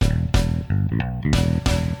Hey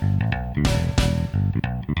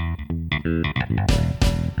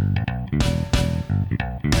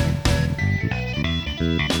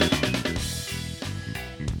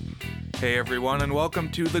everyone, and welcome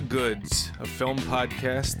to The Goods, a film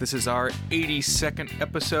podcast. This is our 82nd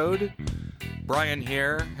episode. Brian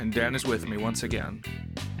here, and Dan is with me once again.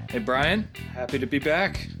 Hey Brian, happy to be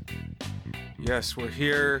back. Yes, we're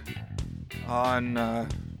here on,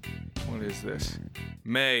 what is this?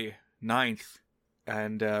 May 9th,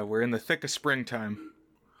 and we're in the thick of springtime.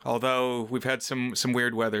 Although, we've had some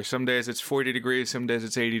weird weather. Some days it's 40 degrees, some days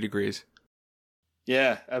it's 80 degrees.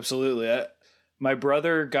 Yeah, absolutely. My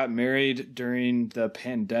brother got married during the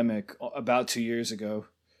pandemic about 2 years ago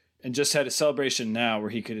and just had a celebration now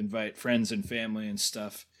where he could invite friends and family and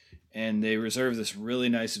stuff. And they reserved this really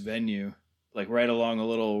nice venue, like right along a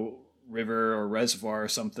little river or reservoir or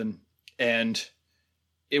something. And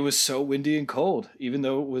it was so windy and cold, even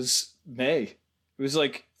though it was May. It was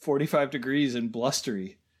like 45 degrees and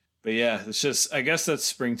blustery. But yeah, it's just, I guess that's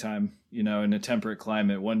springtime, in a temperate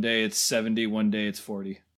climate. One day it's 70, one day it's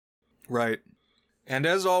 40. Right. And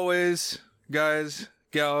as always, guys,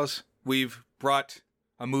 gals, we've brought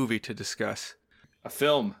a movie to discuss. A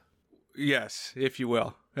film. Yes, if you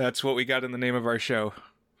will. That's what we got in the name of our show.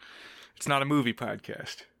 It's not a movie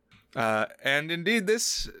podcast. And indeed,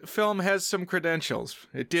 this film has some credentials.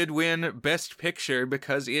 It did win Best Picture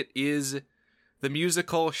because it is the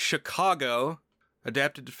musical Chicago,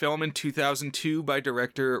 adapted to film in 2002 by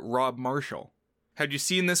director Rob Marshall. Had you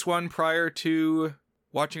seen this one prior to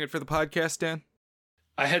watching it for the podcast, Dan?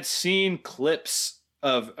 I had seen clips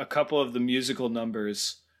of a couple of the musical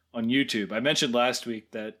numbers on YouTube. I mentioned last week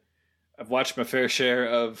that I've watched my fair share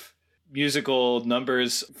of musical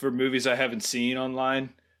numbers for movies I haven't seen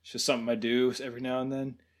online. It's just something I do every now and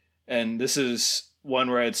then. And this is one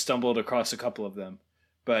where I had stumbled across a couple of them,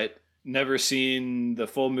 but never seen the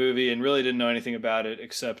full movie and really didn't know anything about it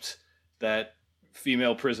except that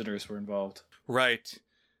female prisoners were involved. Right.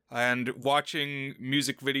 And watching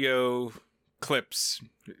music video clips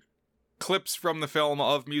from the film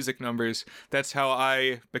of music numbers, that's how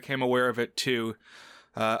I became aware of it too.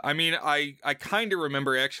 I kind of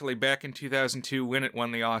remember actually back in 2002 when it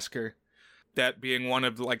won the Oscar, that being one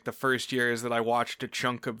of the first years that I watched a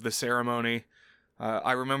chunk of the ceremony.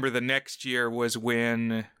 I remember the next year was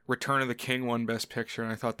when Return of the King won Best Picture,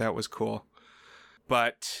 and I thought that was cool.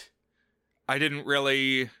 But I didn't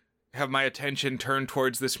really have my attention turned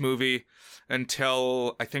towards this movie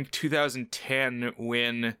until I think 2010,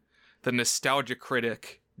 when the Nostalgia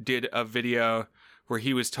Critic did a video where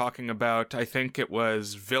he was talking about, I think it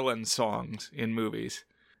was villain songs in movies.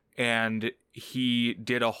 And he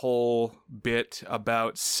did a whole bit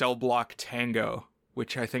about Cell Block Tango,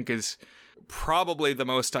 which I think is probably the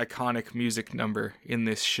most iconic music number in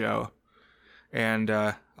this show. And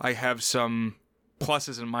I have some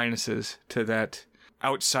pluses and minuses to that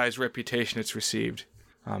outsized reputation it's received.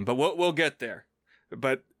 But we'll get there.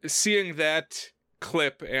 But seeing that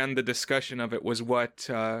clip and the discussion of it was what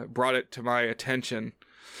brought it to my attention.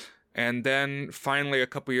 And then finally a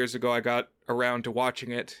couple years ago I got around to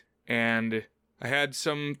watching it, and I had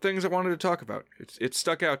some things I wanted to talk about. It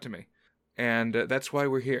stuck out to me. And that's why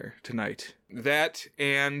we're here tonight. That,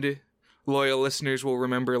 and loyal listeners will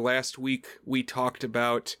remember last week we talked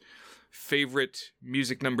about favorite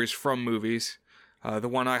music numbers from movies. The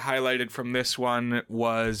one I highlighted from this one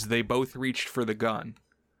was They Both Reached for the Gun.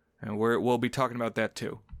 And we'll be talking about that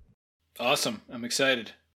too. Awesome. I'm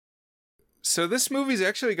excited. So this movie's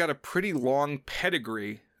actually got a pretty long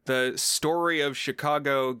pedigree. The story of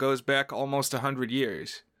Chicago goes back almost 100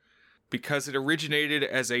 years, because it originated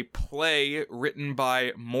as a play written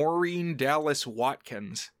by Maureen Dallas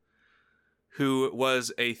Watkins, who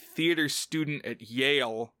was a theater student at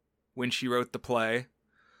Yale when she wrote the play.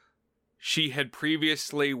 She had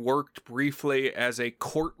previously worked briefly as a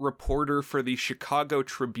court reporter for the Chicago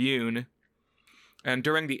Tribune, and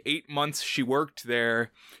during the 8 months she worked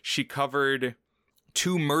there, she covered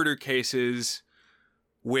 2 murder cases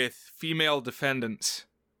with female defendants.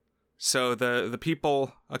 So the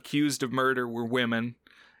people accused of murder were women,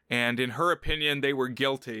 and in her opinion they were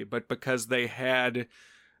guilty, but because they had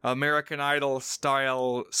American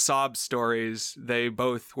Idol-style sob stories, they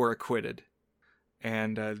both were acquitted.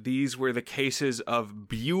 And these were the cases of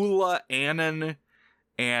Beulah Annan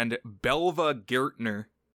and Belva Gertner.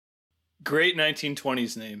 Great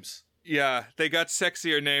 1920s names. Yeah, they got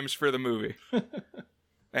sexier names for the movie.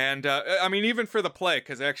 And, even for the play,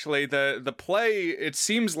 because actually the play, it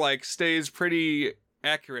seems like, stays pretty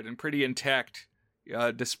accurate and pretty intact,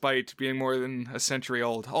 despite being more than a century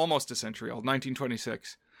old. Almost a century old,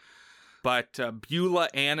 1926. But Beulah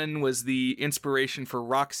Annan was the inspiration for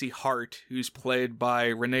Roxy Hart, who's played by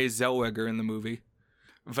Renee Zellweger in the movie.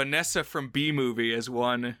 Vanessa from B-Movie, as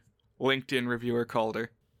one LinkedIn reviewer called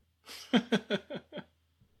her.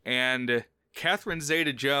 And Catherine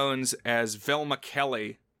Zeta-Jones as Velma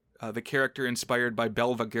Kelly, the character inspired by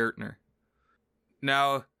Belva Gertner.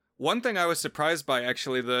 Now, one thing I was surprised by,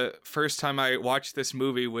 actually, the first time I watched this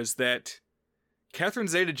movie was that Catherine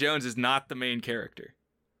Zeta-Jones is not the main character.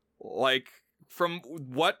 Like, from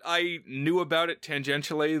what I knew about it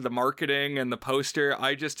tangentially, the marketing and the poster,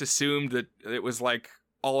 I just assumed that it was, like,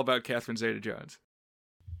 all about Catherine Zeta-Jones.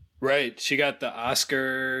 Right. She got the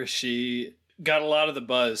Oscar. She got a lot of the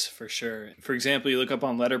buzz, for sure. For example, you look up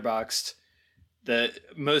on Letterboxd, that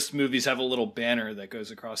most movies have a little banner that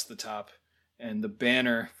goes across the top. And the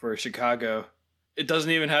banner for Chicago, it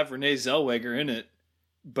doesn't even have Renee Zellweger in it,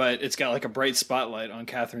 but it's got like a bright spotlight on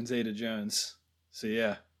Catherine Zeta-Jones. So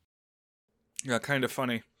yeah. Yeah, kind of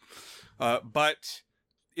funny. But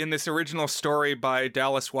in this original story by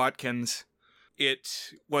Dallas Watkins,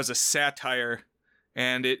 it was a satire,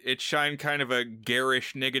 and it shined kind of a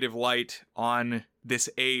garish negative light on this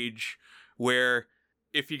age where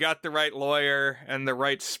if you got the right lawyer and the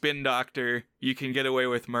right spin doctor, you can get away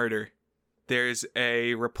with murder. There's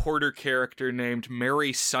a reporter character named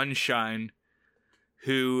Mary Sunshine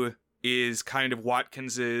who is kind of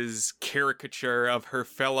Watkins's caricature of her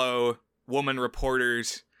fellow woman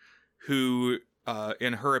reporters who,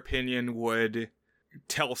 in her opinion, would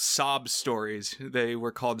tell sob stories. They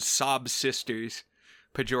were called sob sisters,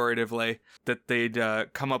 pejoratively, that they'd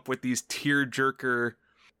come up with these tear-jerker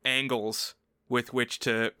angles with which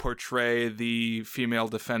to portray the female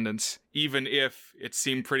defendants, even if it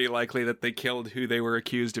seemed pretty likely that they killed who they were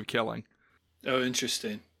accused of killing. Oh,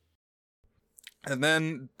 interesting. And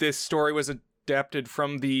then this story was adapted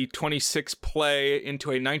from the 26 play into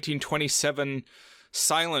a 1927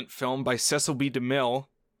 silent film by Cecil B. DeMille.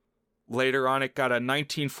 Later on, it got a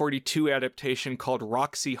 1942 adaptation called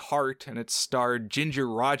Roxy Hart, and it starred Ginger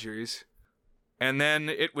Rogers. And then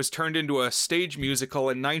it was turned into a stage musical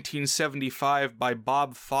in 1975 by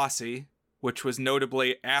Bob Fosse, which was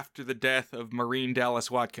notably after the death of Maureen Dallas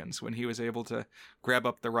Watkins, when he was able to grab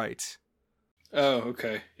up the rights. Oh,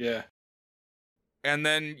 okay, yeah. And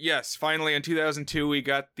then, yes, finally in 2002, we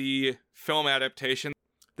got the film adaptation.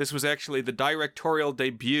 This was actually the directorial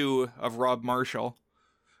debut of Rob Marshall,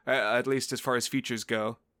 at least as far as features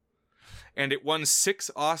go. And it won 6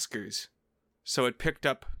 Oscars. So it picked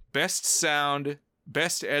up Best Sound,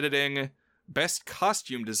 Best Editing, Best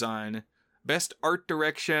Costume Design, Best Art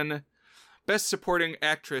Direction, Best Supporting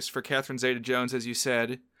Actress for Catherine Zeta-Jones, as you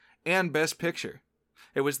said, and Best Picture.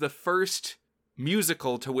 It was the first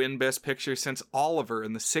musical to win Best Picture since Oliver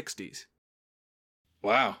in the 60s.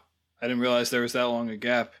 Wow. I didn't realize there was that long a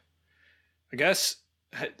gap. I guess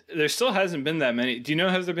there still hasn't been that many. Do you know,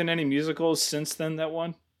 has there been any musicals since then that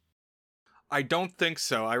won? I don't think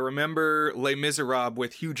so. I remember Les Miserables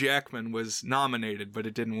with Hugh Jackman was nominated, but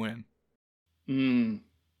it didn't win.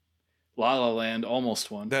 La La Land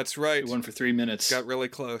almost won. That's right. It won for 3 minutes. Got really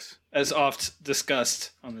close. As oft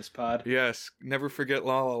discussed on this pod. Yes. Never forget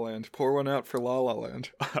La La Land. Pour one out for La La Land.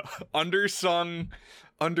 Undersung,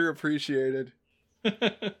 underappreciated.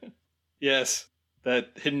 Yes. That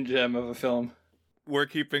hidden gem of a film. We're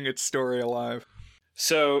keeping its story alive.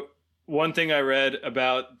 So, one thing I read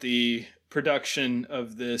about the production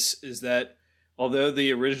of this is that although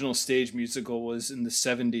the original stage musical was in the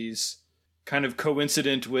 70s, kind of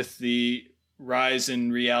coincident with the rise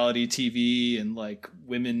in reality TV and like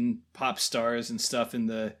women pop stars and stuff in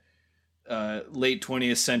the late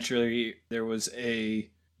 20th century, there was a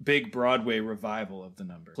big Broadway revival of the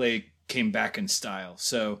number. Play came back in style.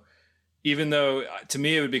 So even though to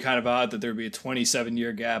me it would be kind of odd that there would be a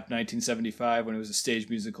 27-year gap, 1975 when it was a stage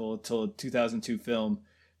musical until a 2002 film,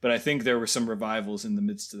 but I think there were some revivals in the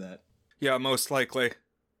midst of that. Yeah, most likely.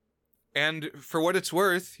 And for what it's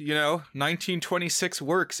worth, 1926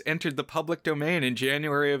 works entered the public domain in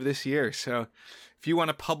January of this year. So if you want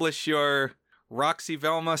to publish your Roxy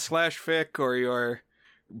Velma /fic or your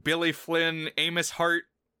Billy Flynn Amos Hart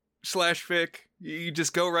 /fic, you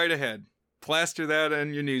just go right ahead. Plaster that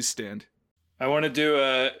on your newsstand. I want to do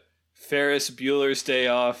a Ferris Bueller's Day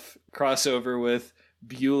Off crossover with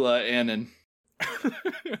Beulah Annan.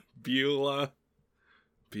 Beulah.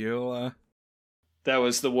 That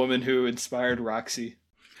was the woman who inspired Roxy.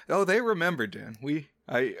 Oh, they remember, Dan.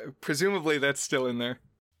 I presumably that's still in there.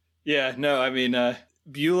 Yeah, no, I mean,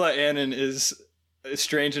 Beulah Annan is a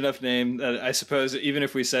strange enough name that I suppose even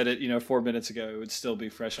if we said it, 4 minutes ago, it would still be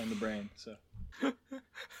fresh on the brain. So,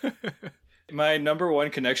 my number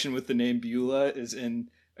one connection with the name Beulah is in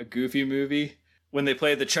a Goofy movie when they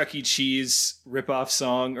play the Chuck E. Cheese ripoff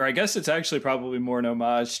song, or I guess it's actually probably more an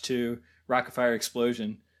homage to Rockafire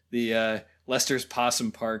Explosion, the Lester's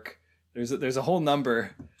Possum Park. There's a whole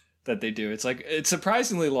number that they do. It's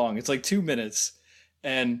surprisingly long. It's like 2 minutes,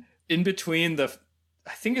 and in between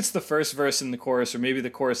I think it's the first verse in the chorus, or maybe the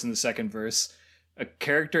chorus in the second verse, a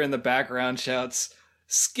character in the background shouts,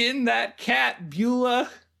 "Skin that cat, Beulah."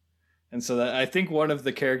 And so I think one of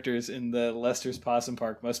the characters in the Lester's Possum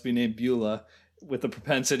Park must be named Beulah, with a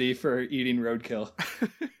propensity for eating roadkill.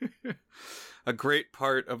 A great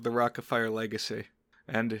part of the Rockafire legacy.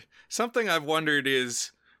 And something I've wondered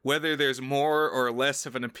is whether there's more or less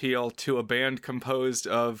of an appeal to a band composed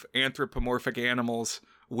of anthropomorphic animals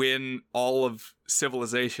when all of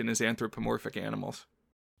civilization is anthropomorphic animals.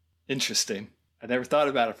 Interesting. I never thought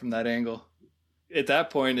about it from that angle. At that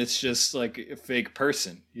point, it's just like a fake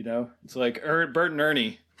person, you know? It's like Bert and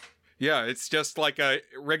Ernie. Yeah, it's just like a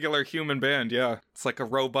regular human band, yeah. It's like a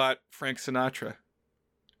robot Frank Sinatra.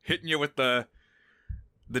 Hitting you with the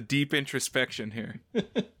deep introspection here.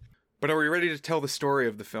 But are we ready to tell the story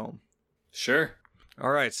of the film? Sure. All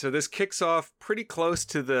right, so this kicks off pretty close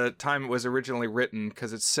to the time it was originally written,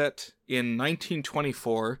 because it's set in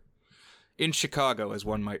 1924 in Chicago, as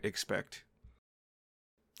one might expect.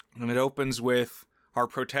 And it opens with our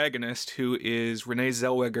protagonist, who is Renee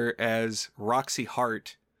Zellweger as Roxy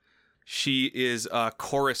Hart. She is a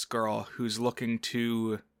chorus girl who's looking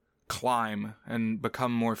to climb and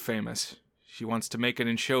become more famous. She wants to make it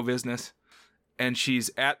in show business. And she's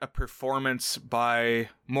at a performance by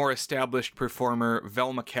more established performer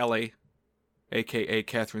Velma Kelly, a.k.a.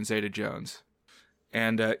 Catherine Zeta-Jones.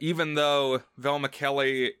 And even though Velma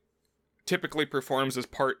Kelly typically performs as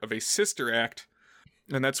part of a sister act,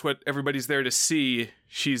 and that's what everybody's there to see,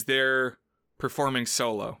 she's there performing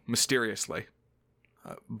solo, mysteriously.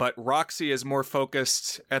 But Roxy is more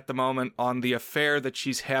focused at the moment on the affair that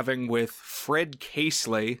she's having with Fred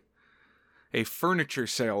Casely, a furniture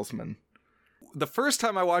salesman. The first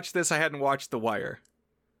time I watched this, I hadn't watched The Wire.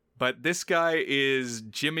 But this guy is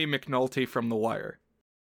Jimmy McNulty from The Wire.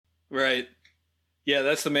 Right. Yeah,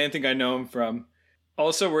 that's the main thing I know him from.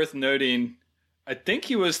 Also worth noting, I think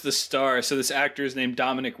he was the star, so this actor is named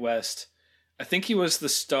Dominic West. I think he was the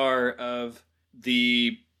star of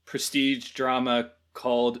the prestige drama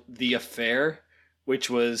called The Affair, which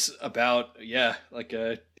was about, like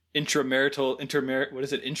a intramarital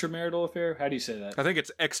affair? How do you say that? I think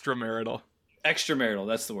it's extramarital. Extramarital,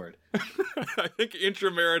 that's the word. I think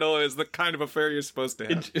intramarital is the kind of affair you're supposed to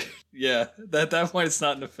have. At that point it's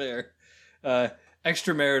not an affair.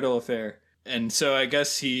 Extramarital affair. And so I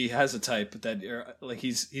guess he has a type that, like,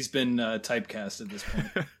 he's been typecast at this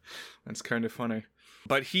point. That's kind of funny.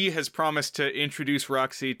 But he has promised to introduce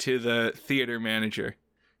Roxy to the theater manager.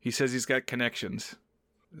 He says he's got connections.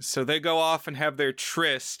 So they go off and have their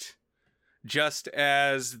tryst just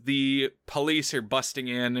as the police are busting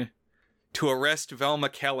in to arrest Velma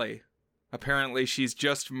Kelly. Apparently she's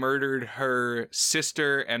just murdered her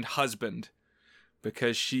sister and husband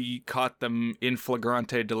because she caught them in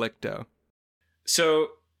flagrante delicto. So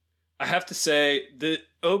I have to say, the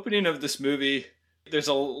opening of this movie, there's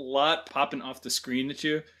a lot popping off the screen at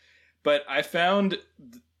you, but I found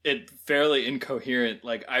it fairly incoherent.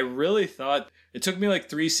 Like, I really thought, it took me like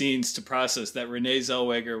 3 scenes to process that Renee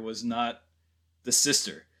Zellweger was not the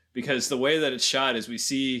sister, because the way that it's shot is we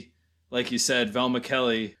see, like you said, Velma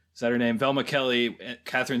Kelly, is that her name? Velma Kelly,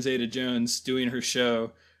 Catherine Zeta-Jones doing her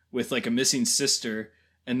show with like a missing sister,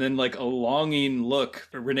 and then like a longing look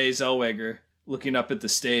for Renee Zellweger looking up at the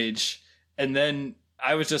stage. And then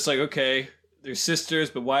I was just like, okay, they're sisters,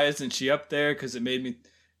 but why isn't she up there? Because it made me,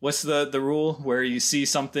 what's the rule where you see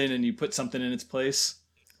something and you put something in its place?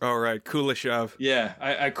 Oh, right. Kuleshov. Yeah,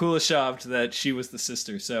 I Kuleshoved that she was the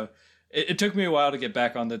sister. So it took me a while to get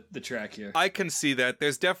back on the track here. I can see that.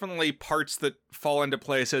 There's definitely parts that fall into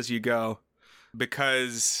place as you go.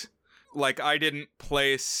 Because, like, I didn't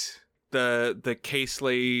place the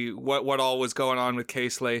Casely, what all was going on with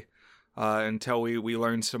Casely until we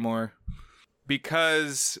learned some more.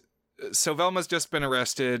 Because, so Velma's just been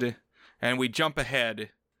arrested, and we jump ahead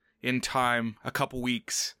in time a couple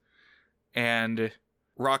weeks, and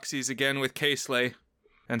Roxy's again with Casely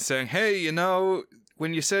and saying, hey, you know,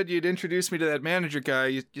 when you said you'd introduce me to that manager guy,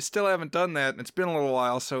 you still haven't done that, and it's been a little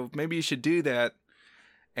while, so maybe you should do that.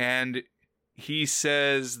 And he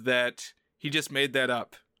says that he just made that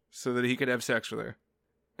up so that he could have sex with her.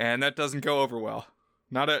 And that doesn't go over well.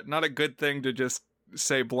 Not a good thing to just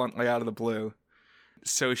say bluntly out of the blue.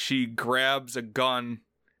 So she grabs a gun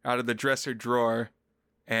out of the dresser drawer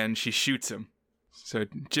and she shoots him. So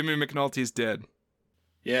Jimmy McNulty's dead.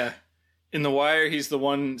 Yeah. In The Wire, he's the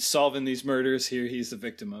one solving these murders. Here, he's the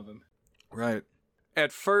victim of them. Right.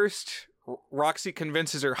 At first, Roxy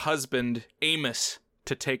convinces her husband, Amos,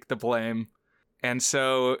 to take the blame. And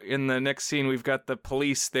so in the next scene, we've got the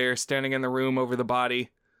police there standing in the room over the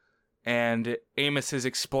body. And Amos is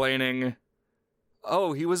explaining,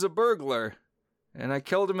 oh, he was a burglar, and I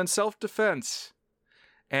killed him in self-defense.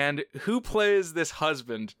 And who plays this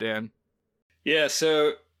husband, Dan? Yeah,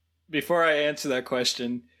 so before I answer that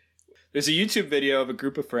question, there's a YouTube video of a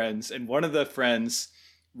group of friends, and one of the friends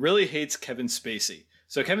really hates Kevin Spacey.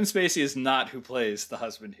 So Kevin Spacey is not who plays the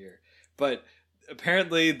husband here. But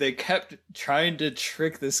apparently they kept trying to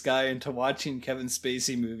trick this guy into watching Kevin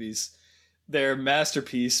Spacey movies. Their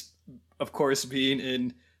masterpiece, of course, being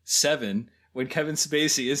in Seven, when Kevin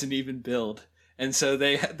Spacey isn't even billed. And so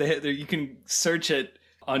they you can search it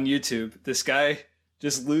on YouTube. This guy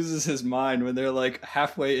just loses his mind when they're like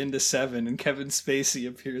halfway into Seven and Kevin Spacey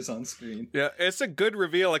appears on screen. Yeah, it's a good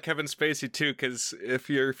reveal of Kevin Spacey too, because if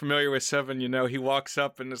you're familiar with Seven, you know he walks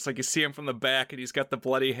up and it's like you see him from the back and he's got the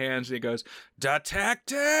bloody hands and he goes,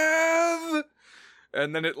 "Detective!"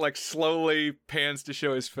 And then it like slowly pans to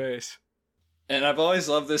show his face. And I've always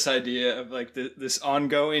loved this idea of like this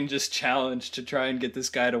ongoing just challenge to try and get this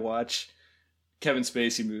guy to watch Kevin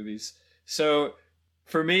Spacey movies. So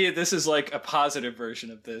for me, this is like a positive version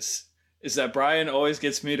of this, is that Brian always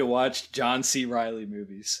gets me to watch John C. Reilly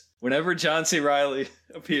movies. Whenever John C. Reilly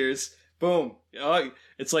appears, boom,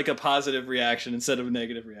 it's like a positive reaction instead of a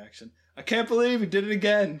negative reaction. I can't believe he did it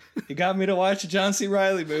again. He got me to watch a John C.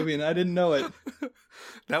 Reilly movie and I didn't know it.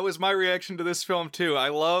 That was my reaction to this film too. I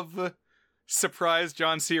love surprise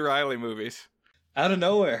John C. Reilly movies. Out of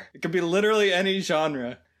nowhere. It could be literally any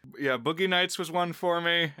genre. Yeah, Boogie Nights was one for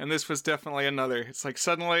me, and this was definitely another. It's like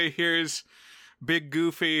suddenly here's big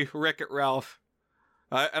goofy Wreck-It Ralph.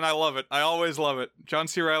 And I love it. I always love it. John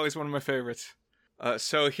C. Reilly's one of my favorites.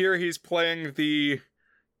 So here he's playing the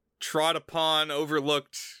trod upon,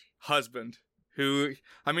 overlooked husband who,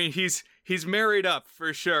 I mean, he's married up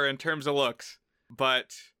for sure in terms of looks.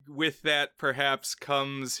 But with that perhaps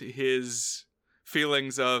comes his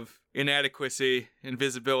feelings of inadequacy,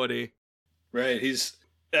 invisibility. Right,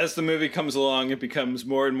 as the movie comes along, it becomes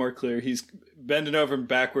more and more clear he's bending over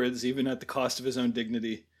backwards, even at the cost of his own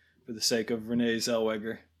dignity, for the sake of Renee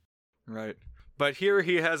Zellweger. Right. But here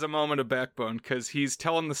he has a moment of backbone, because he's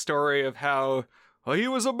telling the story of how he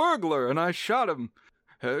was a burglar and I shot him.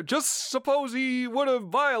 Just suppose he would have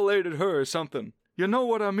violated her or something. You know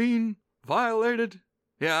what I mean? Violated?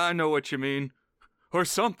 Yeah, I know what you mean. Or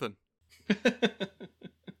something.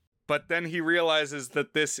 But then he realizes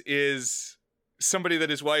that this is somebody that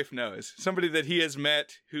his wife knows, somebody that he has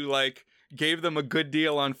met who like gave them a good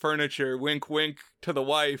deal on furniture, wink wink to the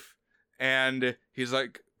wife, and he's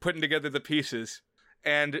like putting together the pieces.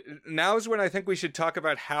 And now is when I think we should talk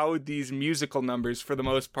about how these musical numbers for the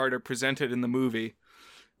most part are presented in the movie,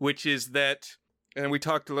 which is that, and we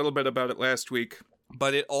talked a little bit about it last week,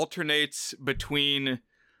 but it alternates between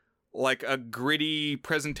like a gritty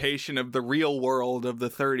presentation of the real world of the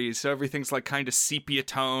 30s. So everything's like kind of sepia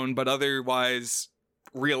tone, but otherwise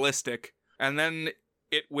realistic. And then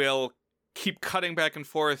it will keep cutting back and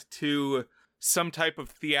forth to some type of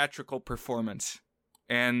theatrical performance.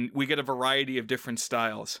 And we get a variety of different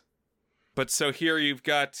styles. But so here you've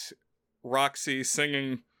got Roxy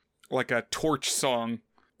singing like a torch song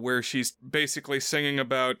where she's basically singing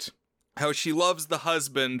about how she loves the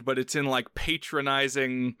husband, but it's in like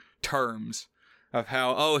patronizing terms of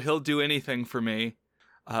how, oh, he'll do anything for me.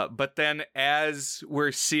 But then as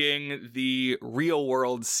we're seeing the real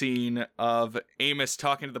world scene of Amos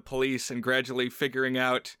talking to the police and gradually figuring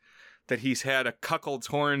out that he's had a cuckold's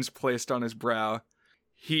horns placed on his brow,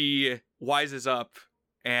 he wises up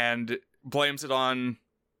and blames it on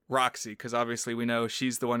Roxy, because obviously we know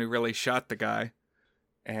she's the one who really shot the guy.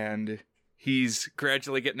 And he's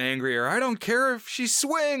gradually getting angrier. I don't care if she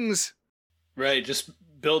swings. Right, just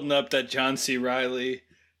building up that John C. Reilly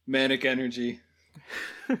manic energy.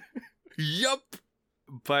 Yup.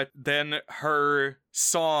 But then her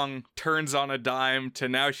song turns on a dime to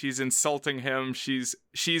now she's insulting him. She's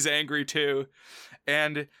angry too.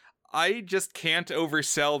 And I just can't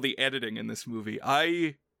oversell the editing in this movie.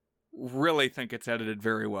 I really think it's edited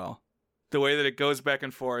very well. The way that it goes back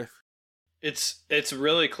and forth. It's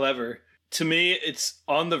really clever. To me, it's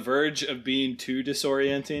on the verge of being too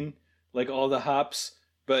disorienting, like all the hops.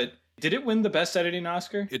 But did it win the Best Editing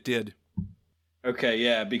Oscar? It did. Okay,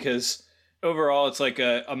 yeah, because overall it's like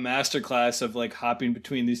a masterclass of like hopping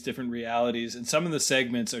between these different realities, and some of the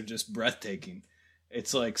segments are just breathtaking.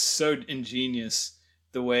 It's like so ingenious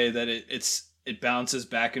the way that it bounces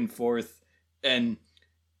back and forth, and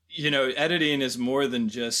editing is more than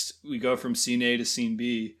just we go from scene A to scene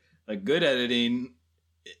B. Like good editing,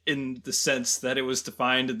 in the sense that it was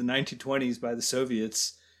defined in the 1920s by the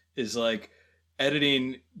Soviets, is like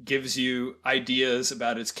editing gives you ideas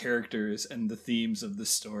about its characters and the themes of the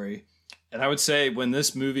story. And I would say when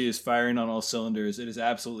this movie is firing on all cylinders, it is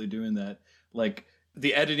absolutely doing that. Like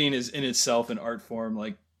the editing is in itself an art form,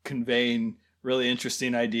 like conveying really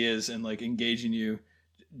interesting ideas and like engaging you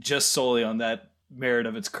just solely on that merit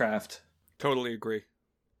of its craft. Totally agree.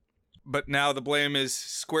 But now the blame is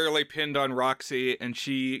squarely pinned on Roxy, and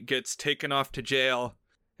she gets taken off to jail,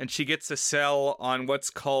 and she gets a cell on what's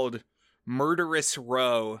called Murderous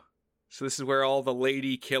Row. So this is where all the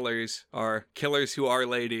lady killers are, killers who are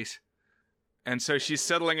ladies. And so she's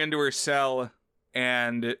settling into her cell,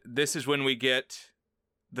 and this is when we get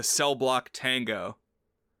the cell block tango,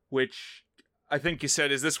 which I think you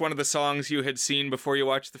said, is this one of the songs you had seen before you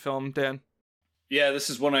watched the film, Dan? Yeah, this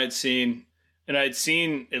is one I'd seen, and I'd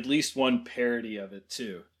seen at least one parody of it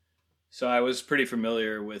too. So I was pretty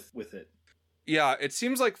familiar with it. Yeah, it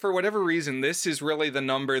seems like for whatever reason, this is really the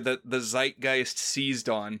number that the zeitgeist seized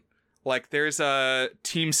on. Like, there's a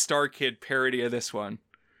Team Star Kid parody of this one.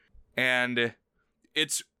 And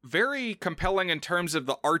it's very compelling in terms of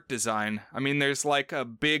the art design. I mean, there's like a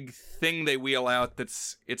big thing they wheel out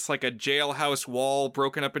it's like a jailhouse wall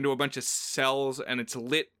broken up into a bunch of cells, and it's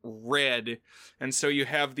lit red. And so you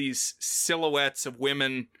have these silhouettes of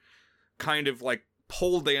women kind of like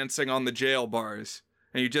pole dancing on the jail bars,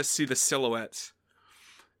 and you just see the silhouettes.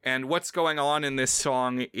 And what's going on in this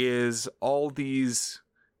song is all these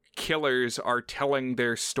killers are telling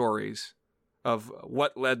their stories of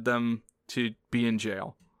what led them to be in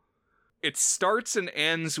jail. It starts and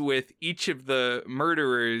ends with each of the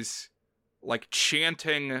murderers like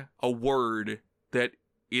chanting a word that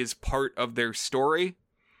is part of their story.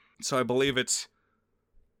 So I believe it's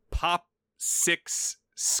pop, six,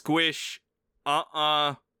 squish,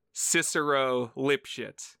 Cicero,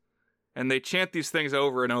 lipshits. And they chant these things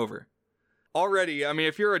over and over. Already, I mean,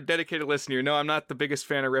 if you're a dedicated listener, you know I'm not the biggest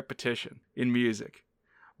fan of repetition in music.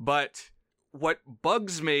 But what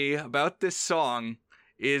bugs me about this song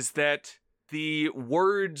is that the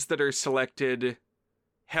words that are selected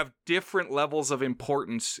have different levels of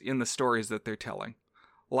importance in the stories that they're telling.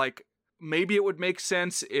 Like, maybe it would make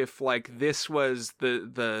sense if, like, this was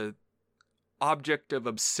the object of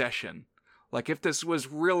obsession. Like, if this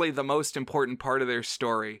was really the most important part of their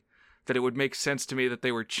story, that it would make sense to me that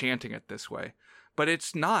they were chanting it this way. But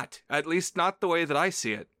it's not. At least not the way that I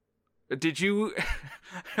see it.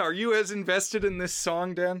 Are you as invested in this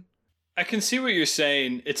song, Dan? I can see what you're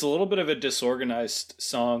saying. It's a little bit of a disorganized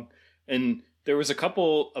song, and there was a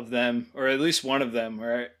couple of them, or at least one of them,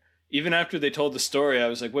 where even after they told the story, I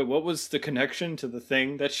was like, wait, what was the connection to the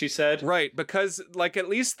thing that she said? Right, because, like, at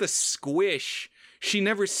least the squish, she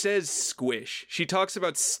never says squish. She talks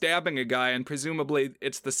about stabbing a guy, and presumably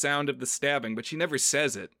it's the sound of the stabbing, but she never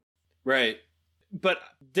says it. Right. But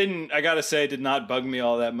I gotta say, did not bug me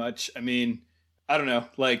all that much. I mean, I don't know.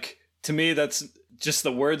 Like, to me, that's just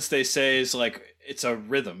the words they say is like, it's a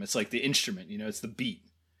rhythm. It's like the instrument, it's the beat.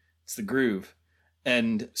 It's the groove.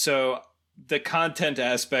 And so the content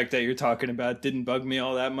aspect that you're talking about didn't bug me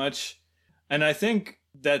all that much. And I think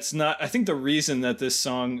I think the reason that this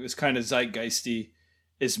song is kind of zeitgeisty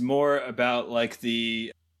is more about like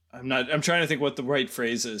I'm trying to think what the right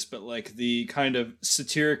phrase is, but like the kind of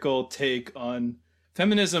satirical take on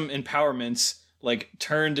feminism empowerments, like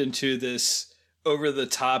turned into this over the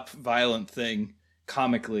top violent thing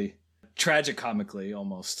comically, tragicomically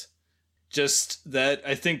almost. Just that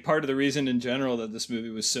I think part of the reason in general that this movie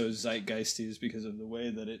was so zeitgeisty is because of the way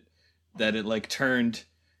that it like turned,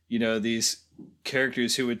 these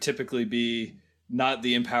characters who would typically be not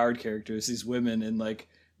the empowered characters, these women, and like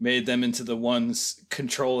made them into the ones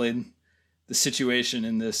controlling the situation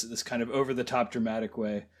in this kind of over the top dramatic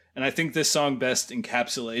way. And I think this song best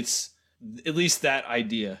encapsulates at least that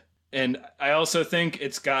idea. And I also think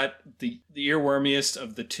it's got the earwormiest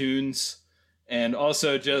of the tunes, and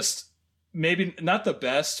also just maybe not the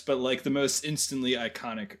best, but like the most instantly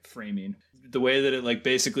iconic framing. The way that it like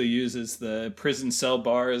basically uses the prison cell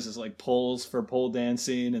bars as like poles for pole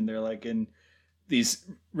dancing, and they're like in these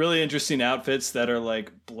really interesting outfits that are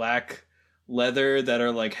like black leather that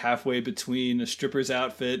are like halfway between a stripper's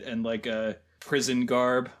outfit and like a prison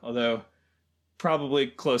garb, although probably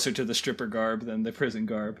closer to the stripper garb than the prison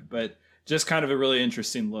garb, but just kind of a really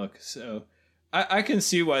interesting look. So I can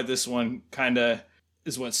see why this one kind of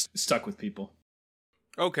is what stuck with people.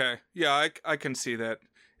 Okay. Yeah, I can see that.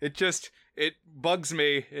 It bugs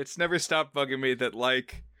me. It's never stopped bugging me that,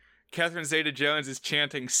 like, Catherine Zeta-Jones is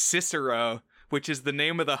chanting Cicero, which is the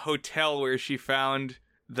name of the hotel where she found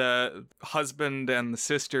the husband and the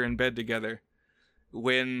sister in bed together.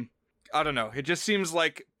 When, I don't know, it just seems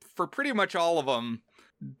like for pretty much all of them,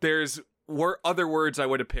 there's other words I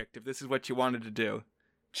would have picked if this is what you wanted to do.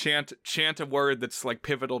 Chant a word that's like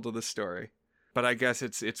pivotal to the story. But I guess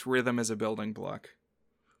it's rhythm as a building block.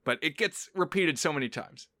 But it gets repeated so many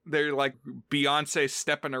times. They're like Beyonce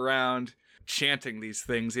stepping around, chanting these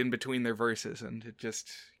things in between their verses, and it just,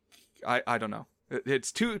 I don't know.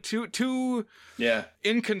 It's too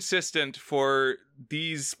inconsistent for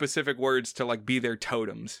these specific words to like be their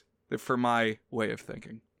totems, for my way of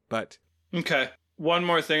thinking. But okay, one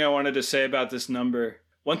more thing I wanted to say about this number.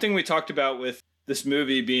 One thing we talked about with this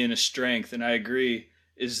movie being a strength, and I agree,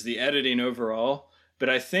 is the editing overall. But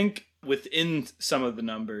I think within some of the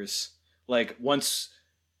numbers, like once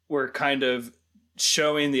we're kind of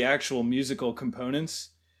showing the actual musical components,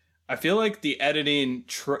 I feel like the editing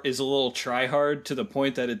is a little try-hard to the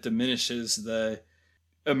point that it diminishes the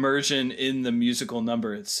immersion in the musical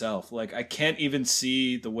number itself. Like, I can't even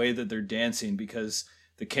see the way that they're dancing because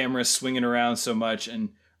the camera's swinging around so much and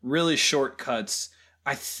really short cuts.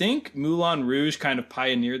 I think Moulin Rouge kind of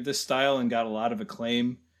pioneered this style and got a lot of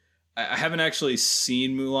acclaim. I haven't actually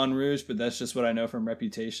seen Moulin Rouge, but that's just what I know from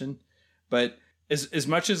reputation. But as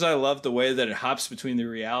much as I love the way that it hops between the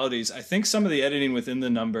realities, I think some of the editing within the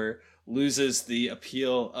number loses the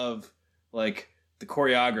appeal of like the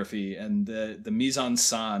choreography and the mise en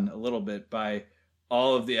scène a little bit by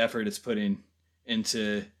all of the effort it's putting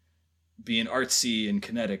into being artsy and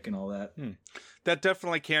kinetic and all that. That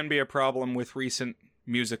definitely can be a problem with recent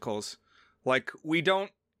musicals. Like, we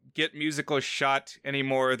don't get musicals shot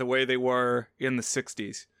anymore the way they were in the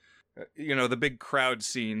 60s. You know, the big crowd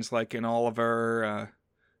scenes, like in Oliver,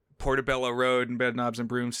 Portobello Road and Bedknobs and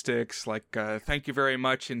Broomsticks, like Thank You Very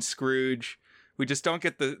Much in Scrooge. We just don't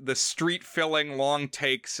get the street-filling long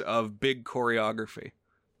takes of big choreography.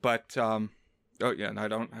 But, oh yeah, and I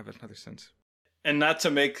don't have another sense. And not to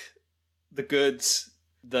make the goods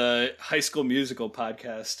the High School Musical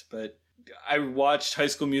podcast, but I watched High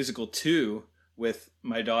School Musical 2 with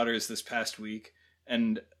my daughters this past week,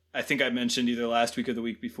 and I think I mentioned either last week or the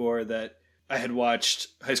week before that I had watched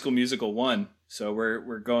High School Musical 1, so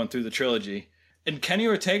we're going through the trilogy. And Kenny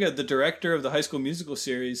Ortega, the director of the High School Musical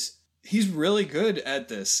series, he's really good at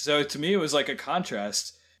this. So to me, it was like a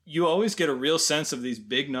contrast. You always get a real sense of these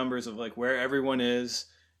big numbers of like where everyone is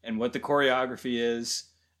and what the choreography is,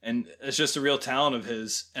 and it's just a real talent of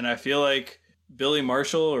his. And I feel like Billy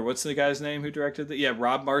Marshall, or what's the guy's name who directed that? Yeah,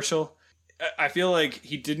 Rob Marshall. I feel like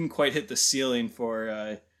he didn't quite hit the ceiling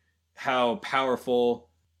for how powerful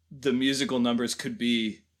the musical numbers could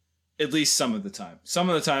be, at least some of the time. Some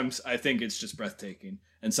of the times I think it's just breathtaking,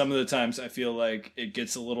 and some of the times I feel like it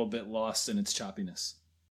gets a little bit lost in its choppiness.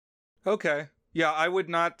 Okay. Yeah, I would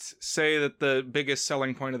not say that the biggest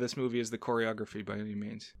selling point of this movie is the choreography by any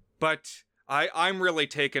means. But I'm really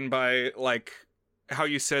taken by, like, how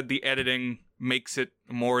you said the editing makes it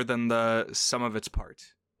more than the sum of its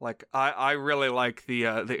parts. Like, I really like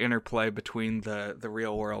the interplay between the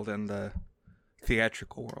real world and the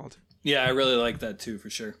theatrical world. Yeah, I really like that too, for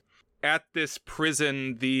sure. At this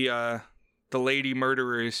prison, the lady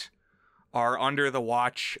murderers are under the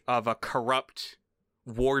watch of a corrupt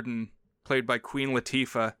warden played by Queen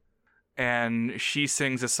Latifah, and she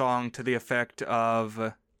sings a song to the effect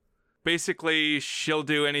of, basically, she'll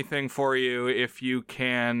do anything for you if you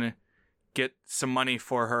can get some money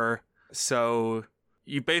for her. So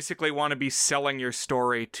you basically want to be selling your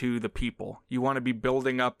story to the people. You want to be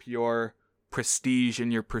building up your prestige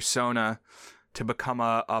and your persona to become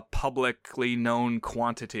a publicly known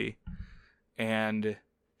quantity. And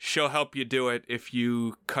she'll help you do it if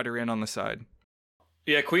you cut her in on the side.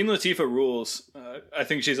 Yeah, Queen Latifah rules. I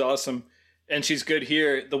think she's awesome. And she's good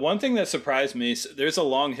here. The one thing that surprised me, there's a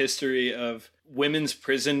long history of women's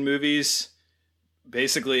prison movies,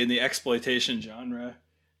 basically in the exploitation genre,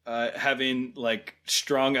 having like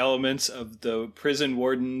strong elements of the prison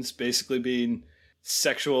wardens basically being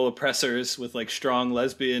sexual oppressors with like strong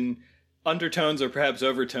lesbian undertones or perhaps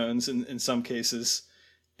overtones in some cases.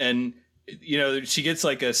 And, you know, she gets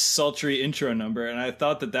like a sultry intro number, and I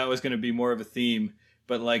thought that was going to be more of a theme.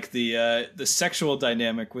 But like the sexual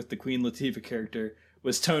dynamic with the Queen Latifah character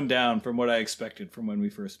was toned down from what I expected from when we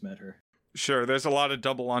first met her. Sure, there's a lot of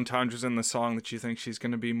double entendres in the song that you think she's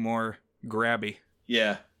going to be more grabby.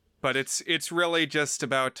 Yeah. But it's really just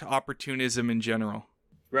about opportunism in general.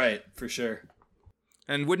 Right, for sure.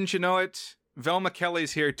 And wouldn't you know it, Velma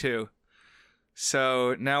Kelly's here too.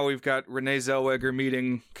 So now we've got Renee Zellweger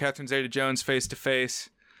meeting Catherine Zeta-Jones face to face.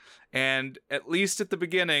 And at least at the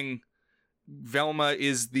beginning, Velma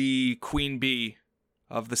is the queen bee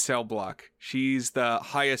of the cell block. She's the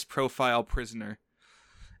highest profile prisoner.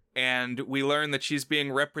 And we learn that she's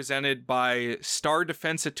being represented by star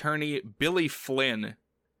defense attorney Billy Flynn.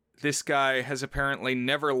 This guy has apparently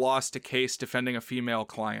never lost a case defending a female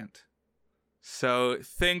client. So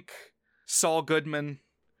think Saul Goodman,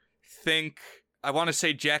 think, I want to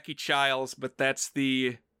say Jackie Chiles, but that's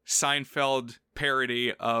the Seinfeld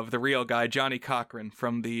parody of the real guy, Johnny Cochran,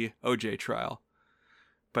 from the OJ trial.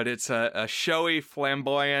 But it's a showy,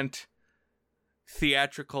 flamboyant,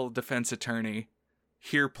 theatrical defense attorney,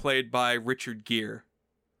 here played by Richard Gere.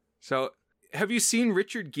 So, have you seen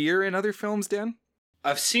Richard Gere in other films, Dan?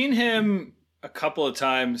 I've seen him a couple of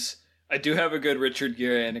times. I do have a good Richard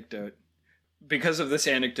Gere anecdote. Because of this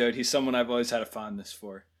anecdote, he's someone I've always had a fondness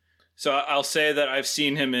for. So I'll say that I've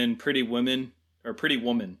seen him in Pretty Woman.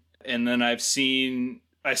 And then I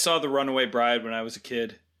saw The Runaway Bride when I was a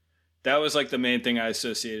kid. That was like the main thing I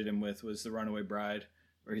associated him with, was The Runaway Bride,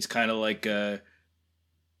 where he's kind of like a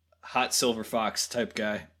hot silver fox type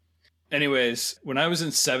guy. Anyways, when I was in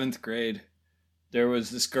 7th grade, there was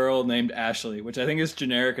this girl named Ashley, which I think is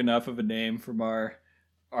generic enough of a name from our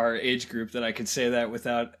age group that I could say that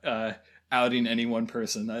without outing any one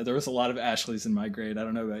person. There was a lot of Ashleys in my grade. I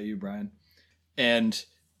don't know about you, Brian. And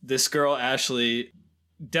this girl, Ashley,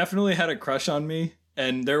 definitely had a crush on me.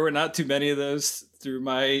 And there were not too many of those through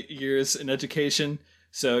my years in education.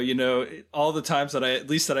 So, you know, all the times that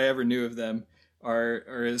I ever knew of them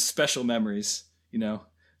are special memories, you know,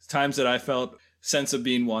 times that I felt sense of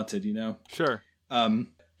being wanted, you know? Sure.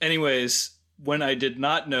 Anyways, when I did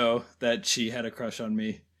not know that she had a crush on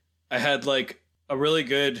me, I had like a really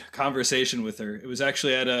good conversation with her. It was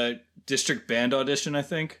actually at a district band audition, I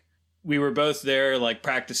think. We were both there, like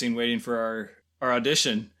practicing, waiting for our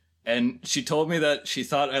audition. And she told me that she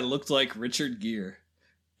thought I looked like Richard Gere.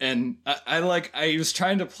 And I was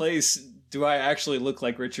trying to place, do I actually look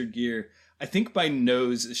like Richard Gere? I think my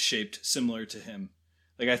nose is shaped similar to him.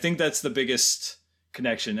 Like, I think that's the biggest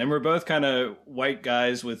connection. And we're both kind of white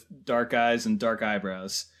guys with dark eyes and dark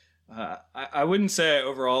eyebrows. I wouldn't say I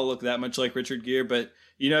overall look that much like Richard Gere, but,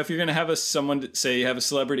 you know, if you're going to have someone say you have a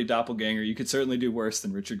celebrity doppelganger, you could certainly do worse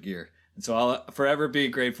than Richard Gere. And so I'll forever be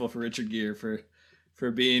grateful for Richard Gere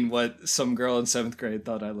for being what some girl in 7th grade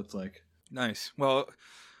thought I looked like. Nice. Well,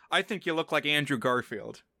 I think you look like Andrew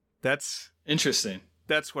Garfield. That's interesting.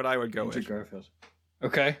 That's what I would go Andrew with. Garfield.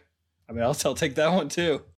 Okay. I mean, I'll take that one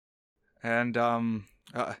too. And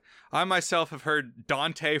I myself have heard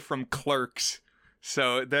Dante from Clerks.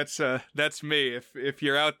 So that's me. If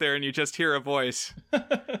you're out there and you just hear a voice.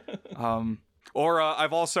 Or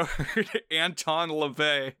I've also heard Anton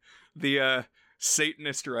LaVey, the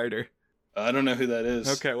Satanist writer. I don't know who that is.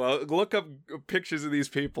 Okay, well, look up pictures of these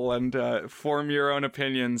people and form your own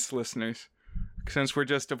opinions, listeners. Since we're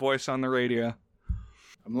just a voice on the radio.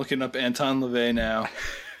 I'm looking up Anton LaVey now.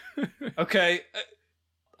 Okay.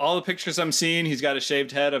 All the pictures I'm seeing, he's got a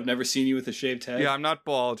shaved head. I've never seen you with a shaved head. Yeah, I'm not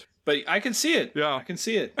bald. But I can see it. Yeah. I can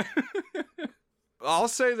see it. I'll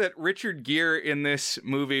say that Richard Gere in this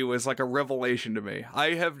movie was like a revelation to me.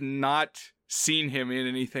 I have not seen him in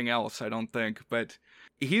anything else, I don't think, but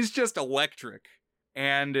he's just electric.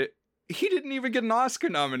 And he didn't even get an Oscar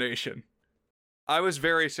nomination. I was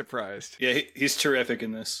very surprised. Yeah, he's terrific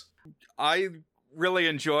in this. I really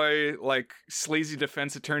enjoy like sleazy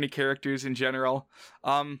defense attorney characters in general.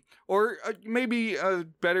 Or maybe a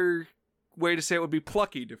better way to say it would be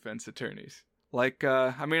plucky defense attorneys. Like,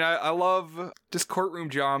 I love just courtroom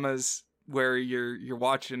dramas where you're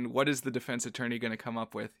watching what is the defense attorney going to come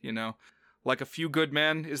up with, you know? Like A Few Good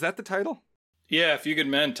Men. Is that the title? Yeah, A Few Good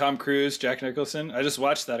Men. Tom Cruise, Jack Nicholson. I just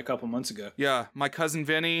watched that a couple months ago. Yeah, My Cousin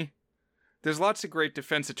Vinny. There's lots of great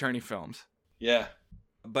defense attorney films. Yeah.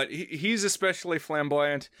 But he's especially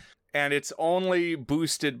flamboyant, and it's only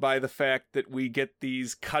boosted by the fact that we get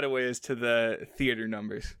these cutaways to the theater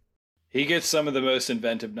numbers. He gets some of the most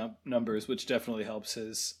inventive numbers, which definitely helps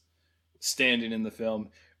his standing in the film.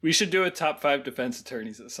 We should do a top 5 defense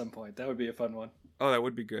attorneys at some point. That would be a fun one. Oh, that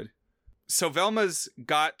would be good. So Velma's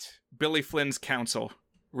got Billy Flynn's counsel.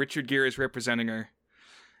 Richard Gere is representing her.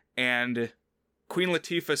 And Queen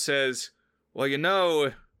Latifah says, well, you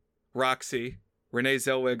know, Roxy, Renee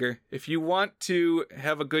Zellweger, if you want to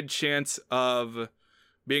have a good chance of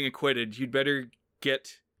being acquitted, you'd better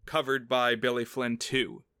get covered by Billy Flynn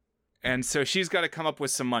too. And so she's got to come up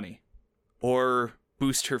with some money or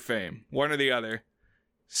boost her fame, one or the other.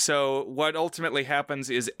 So what ultimately happens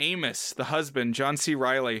is Amos, the husband, John C.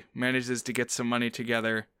 Reilly, manages to get some money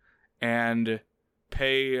together and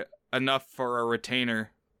pay enough for a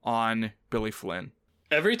retainer on Billy Flynn.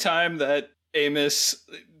 Every time that Amos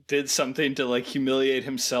did something to like humiliate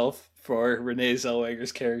himself for Renee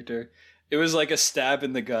Zellweger's character. It was like a stab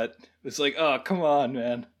in the gut. It was like, oh, come on,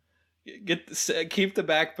 man, keep the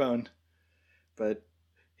backbone. But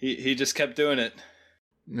he just kept doing it.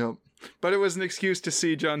 Nope. But it was an excuse to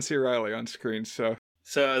see John C. Reilly on screen, so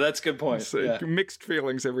that's a good point. Yeah. Mixed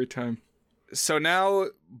feelings every time. So now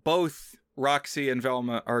both Roxy and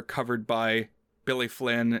Velma are covered by Billy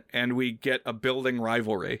Flynn, and we get a building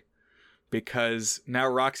rivalry because now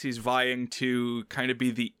Roxy's vying to kind of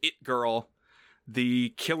be the it girl,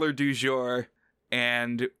 the killer du jour,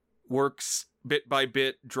 and works bit by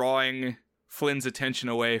bit drawing Flynn's attention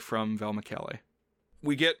away from Velma Kelly.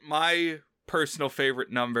 We get my personal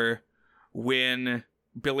favorite number when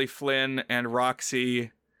Billy Flynn and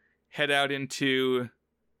Roxy head out into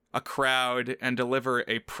a crowd and deliver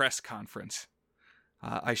a press conference.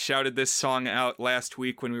 I shouted this song out last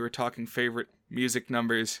week when we were talking favorite music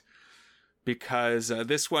numbers because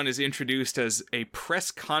this one is introduced as a press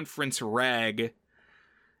conference rag,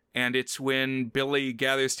 and it's when Billy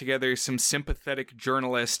gathers together some sympathetic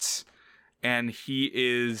journalists and he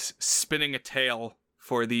is spinning a tale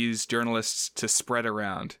for these journalists to spread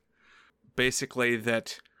around. Basically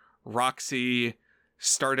that Roxy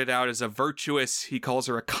started out as a virtuous, he calls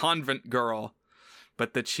her a convent girl,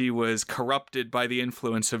 but that she was corrupted by the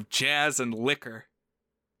influence of jazz and liquor,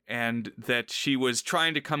 and that she was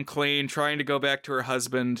trying to come clean, trying to go back to her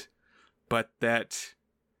husband, but that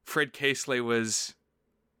Fred Casely was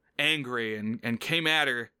angry and came at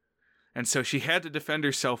her, and so she had to defend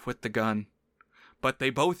herself with the gun. But they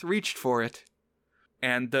both reached for it.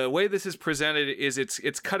 And the way this is presented is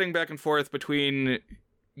it's cutting back and forth between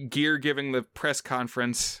Gere giving the press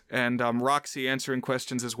conference and Roxy answering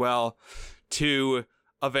questions as well, to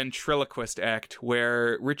a ventriloquist act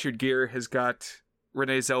where Richard Gere has got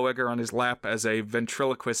Renee Zellweger on his lap as a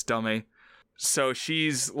ventriloquist dummy. So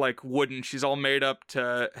she's like wooden. She's all made up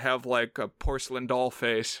to have like a porcelain doll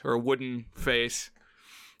face or a wooden face.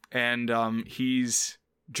 And he's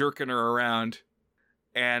jerking her around.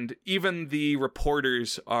 And even the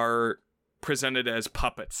reporters are presented as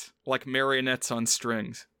puppets, like marionettes on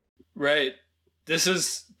strings. Right. This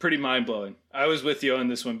is pretty mind-blowing. I was with you on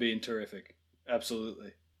this one being terrific.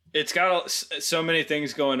 Absolutely. It's got so many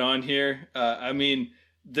things going on here. I mean,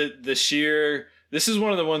 the sheer... This is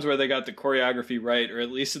one of the ones where they got the choreography right, or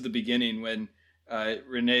at least at the beginning when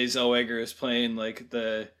Renee Zellweger is playing like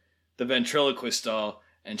the ventriloquist doll,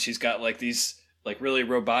 and she's got like these like really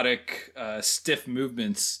robotic, stiff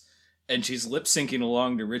movements, and she's lip syncing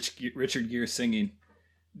along to Richard Gere singing.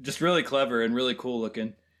 Just really clever and really cool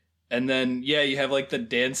looking. And then, yeah, you have like the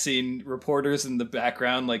dancing reporters in the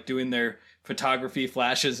background, like doing their photography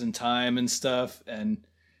flashes in time and stuff. And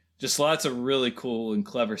just lots of really cool and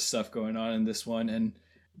clever stuff going on in this one. And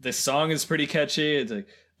this song is pretty catchy. It's like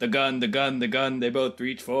the gun, the gun, the gun they both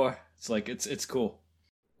reach for. It's like, it's cool.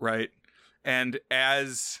 Right. And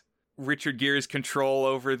as Richard Gere's control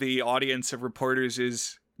over the audience of reporters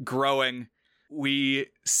is growing, we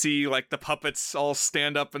see like the puppets all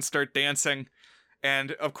stand up and start dancing.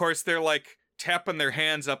 And of course they're like tapping their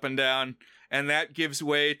hands up and down, and that gives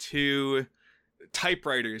way to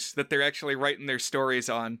typewriters that they're actually writing their stories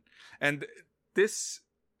on. And this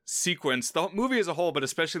sequence, the movie as a whole, but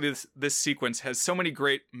especially this sequence, has so many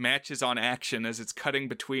great matches on action as it's cutting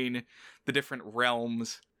between the different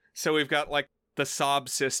realms. So we've got like the sob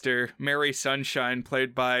sister, Mary Sunshine,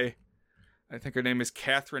 played by, I think her name is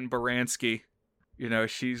Catherine Baranski. You know,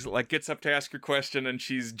 she's like gets up to ask her question and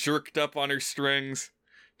she's jerked up on her strings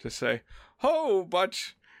to say, "Oh, but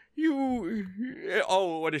you..."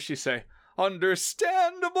 Oh, what does she say?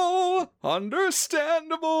 "Understandable,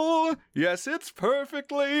 understandable. Yes, it's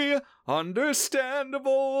perfectly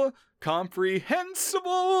understandable.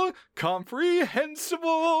 Comprehensible,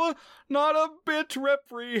 comprehensible. Not a bit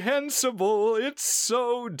reprehensible. It's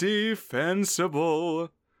so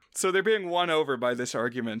defensible." So they're being won over by this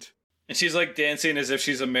argument. And she's like dancing as if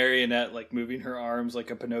she's a marionette, like moving her arms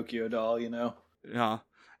like a Pinocchio doll, you know? Yeah.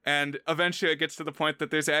 And eventually it gets to the point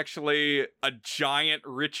that there's actually a giant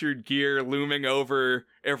Richard Gere looming over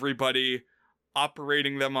everybody,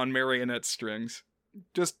 operating them on marionette strings.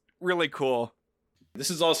 Just really cool.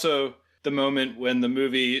 This is also the moment when the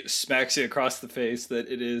movie smacks you across the face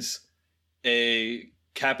that it is a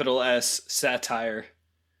capital S satire.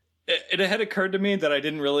 It had occurred to me that I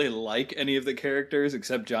didn't really like any of the characters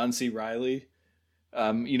except John C. Reilly,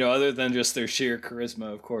 other than just their sheer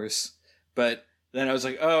charisma, of course. But then I was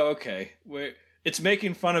like, oh, okay. It's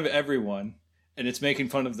making fun of everyone, and it's making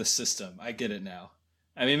fun of the system. I get it now.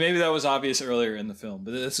 I mean, maybe that was obvious earlier in the film,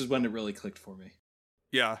 but this is when it really clicked for me.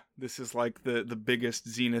 Yeah, this is like the biggest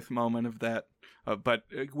zenith moment of that. but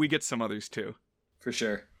we get some others too. For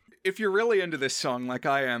sure. If you're really into this song like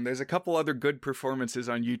I am, there's a couple other good performances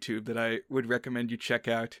on YouTube that I would recommend you check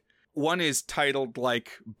out. One is titled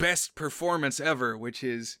like Best Performance Ever, which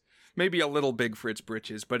is maybe a little big for its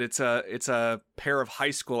britches, but it's a pair of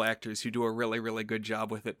high school actors who do a really, really good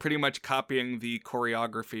job with it. Pretty much copying the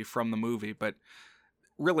choreography from the movie, but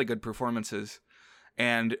really good performances.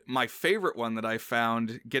 And my favorite one that I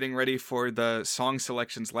found getting ready for the song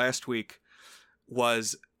selections last week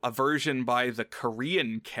was a version by the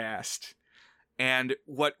Korean cast. And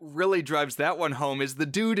what really drives that one home is the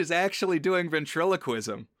dude is actually doing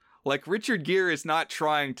ventriloquism. Like, Richard Gere is not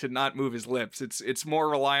trying to not move his lips. It's more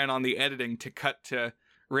reliant on the editing to cut to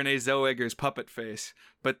Renee Zellweger's puppet face.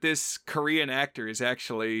 But this Korean actor is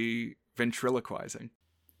actually ventriloquizing.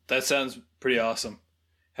 That sounds pretty awesome.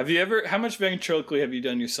 How much ventriloquy have you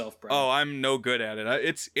done yourself, Brian? Oh, I'm no good at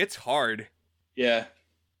it. It's hard. Yeah.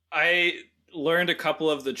 I learned a couple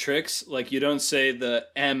of the tricks. Like, you don't say the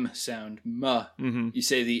M sound, ma. Mm-hmm. You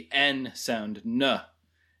say the N sound, n.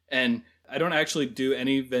 And I don't actually do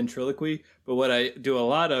any ventriloquy, but what I do a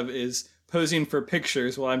lot of is posing for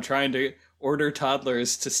pictures while I'm trying to order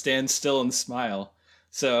toddlers to stand still and smile.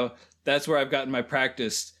 So that's where I've gotten my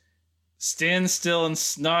practice. Stand still and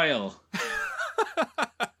smile.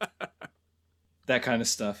 That kind of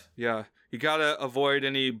stuff. Yeah. You gotta avoid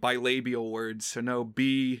any bilabial words, so no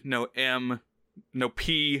B, no M, no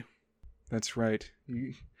P. That's right.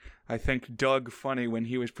 I think Doug Funny, when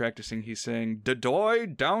he was practicing, he's saying, "Da doy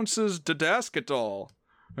dounces da dasketall,"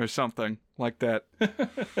 or something like that.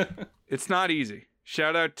 It's not easy.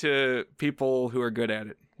 Shout out to people who are good at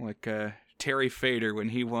it, like Terry Fader when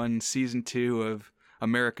he won season 2 of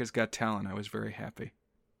America's Got Talent. I was very happy.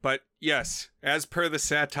 But yes, as per the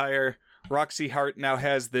satire, Roxy Hart now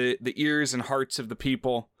has the ears and hearts of the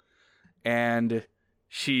people, and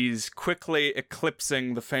she's quickly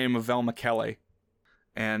eclipsing the fame of Velma Kelly.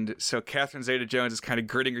 And so Catherine Zeta-Jones is kind of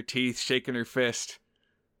gritting her teeth, shaking her fist.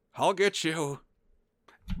 I'll get you.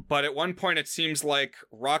 But at one point it seems like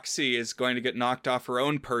Roxy is going to get knocked off her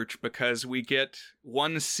own perch, because we get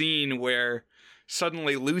one scene where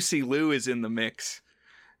suddenly Lucy Liu is in the mix.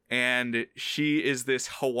 And she is this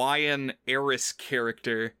Hawaiian heiress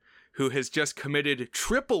character who has just committed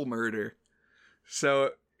triple murder.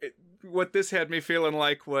 So what this had me feeling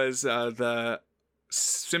like was the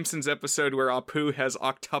Simpsons episode where Apu has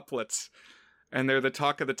octuplets, and they're the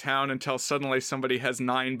talk of the town until suddenly somebody has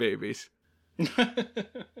 9 babies.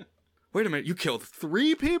 Wait a minute, you killed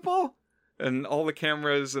 3 people? And all the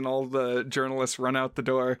cameras and all the journalists run out the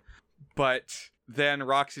door. But then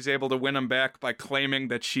Roxy's able to win them back by claiming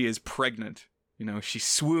that she is pregnant. You know, she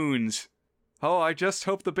swoons. Oh, I just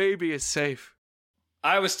hope the baby is safe.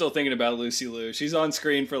 I was still thinking about Lucy Liu. She's on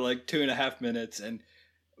screen for like 2.5 minutes, and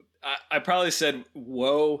I probably said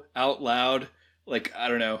whoa out loud, like, I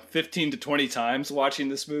don't know, 15 to 20 times watching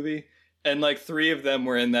this movie. And like 3 of them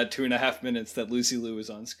were in that 2.5 minutes that Lucy Liu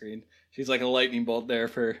was on screen. She's like a lightning bolt there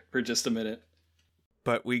for just a minute.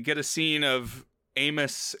 But we get a scene of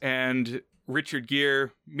Amos and Richard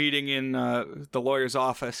Gere meeting in the lawyer's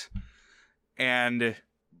office. And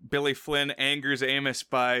Billy Flynn angers Amos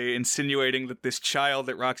by insinuating that this child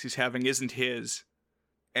that Roxy's having isn't his.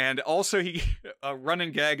 And also a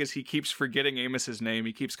running gag is he keeps forgetting Amos's name.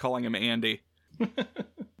 He keeps calling him Andy.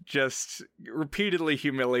 Just repeatedly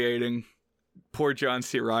humiliating poor John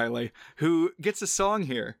C. Reilly, who gets a song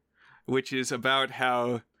here, which is about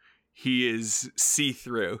how he is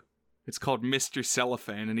see-through. It's called Mr.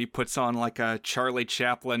 Cellophane, and he puts on like a Charlie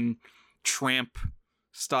Chaplin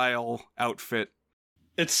tramp-style outfit.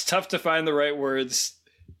 It's tough to find the right words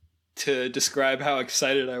to describe how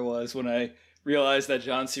excited I was when I realized that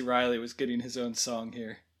John C. Reilly was getting his own song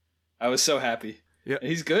here. I was so happy. Yeah, and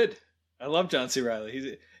he's good. I love John C.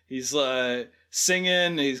 Reilly. He's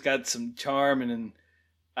singing. He's got some charm, and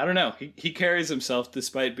I don't know. He carries himself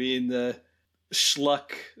despite being the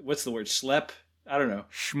schluck. What's the word? Schlep? I don't know.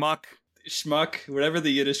 Schmuck. Whatever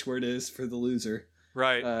the Yiddish word is for the loser.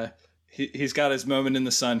 Right. He's got his moment in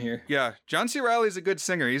the sun here. Yeah, John C. Reilly's a good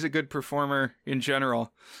singer. He's a good performer in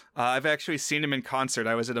general. I've actually seen him in concert.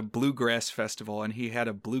 I was at a bluegrass festival, and he had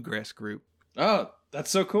a bluegrass group. Oh,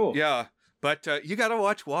 that's so cool. Yeah, but you gotta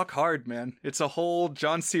watch Walk Hard, man. It's a whole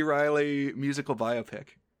John C. Reilly musical biopic.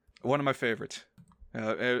 One of my favorites.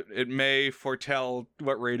 It may foretell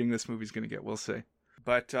what rating this movie's gonna get. We'll see.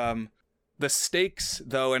 But the stakes,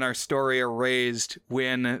 though, in our story are raised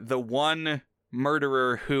when the one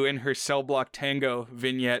murderer who in her Cell Block Tango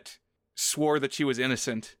vignette swore that she was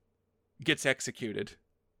innocent gets executed.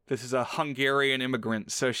 This is a Hungarian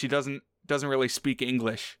immigrant, so she doesn't really speak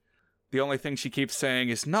English. The only thing she keeps saying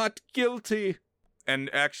is, "Not guilty, And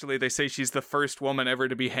actually, they say she's the first woman ever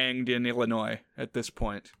to be hanged in Illinois at this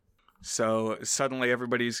point. So suddenly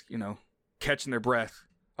everybody's, catching their breath.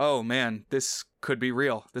 Oh man, this could be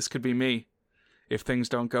real. This could be me if things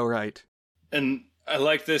don't go right. And I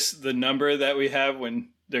like the number that we have when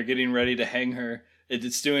they're getting ready to hang her.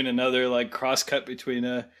 It's doing another like cross cut between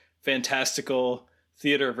a fantastical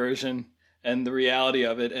theater version and the reality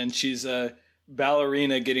of it. And she's a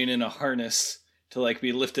ballerina getting in a harness to like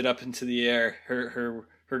be lifted up into the air.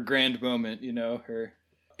 Her grand moment, her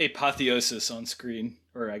apotheosis on screen,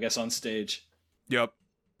 or I guess on stage. Yep.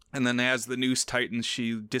 And then as the noose tightens,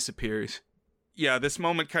 she disappears. Yeah, this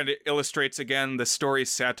moment kind of illustrates again the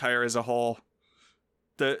story's satire as a whole.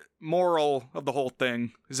 The moral of the whole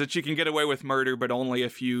thing is that you can get away with murder, but only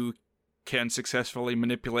if you can successfully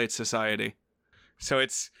manipulate society. So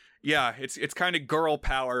it's kind of girl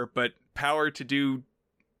power, but power to do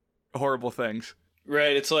horrible things.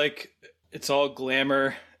 Right, it's like it's all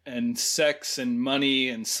glamour and sex and money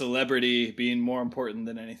and celebrity being more important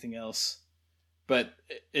than anything else. But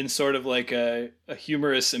in sort of like a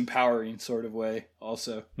humorous, empowering sort of way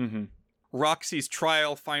also. Mm-hmm. Roxy's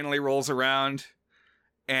trial finally rolls around,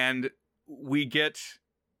 and we get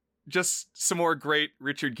just some more great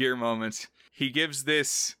Richard Gere moments. He gives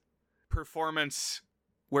this performance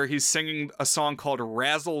where he's singing a song called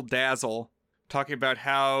Razzle Dazzle, talking about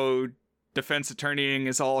how defense attorneying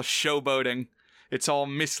is all showboating. It's all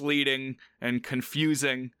misleading and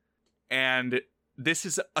confusing. And this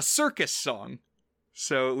is a circus song.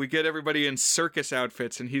 So we get everybody in circus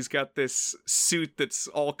outfits, and he's got this suit that's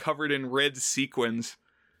all covered in red sequins.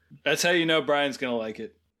 That's how you know Brian's going to like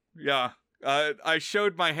it. Yeah. I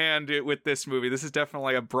showed my hand with this movie. This is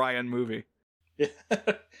definitely a Brian movie. Yeah.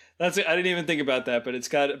 I didn't even think about that, but it's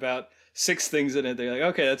got about 6 things in it. They're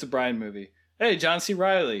like, okay, that's a Brian movie. Hey, John C.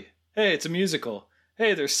 Reilly. Hey, it's a musical.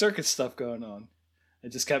 Hey, there's circus stuff going on.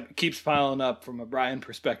 It just keeps piling up from a Brian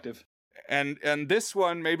perspective. And this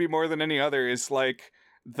one, maybe more than any other, is like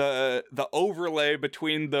the overlay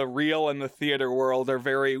between the real and the theater world are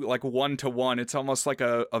very like 1-to-1. It's almost like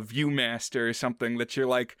a Viewmaster or something that you're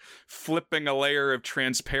like flipping a layer of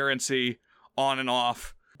transparency on and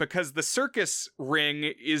off. Because the circus ring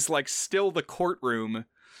is like still the courtroom,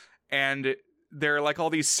 and there are like all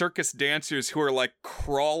these circus dancers who are like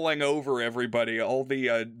crawling over everybody, all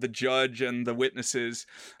the judge and the witnesses,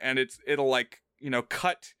 and it'll like,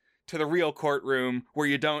 cut to the real courtroom where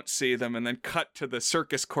you don't see them, and then cut to the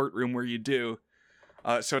circus courtroom where you do.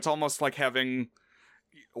 So it's almost like having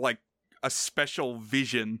like a special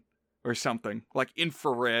vision or something, like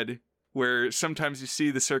infrared, where sometimes you see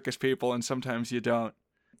the circus people and sometimes you don't.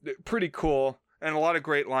 Pretty cool, and a lot of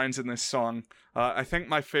great lines in this song. I think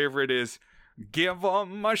my favorite is, "Give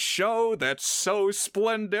 'em a show that's so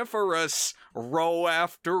splendiferous, row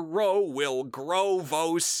after row will grow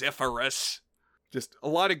vociferous." Just a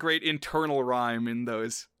lot of great internal rhyme in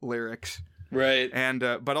those lyrics. Right. And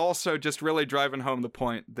but also just really driving home the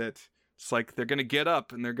point that it's like they're going to get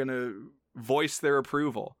up and they're going to voice their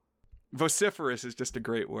approval. Vociferous is just a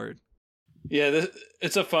great word. Yeah,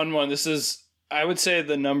 it's a fun one. This is, I would say,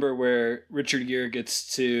 the number where Richard Gere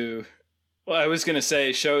gets to, well, I was going to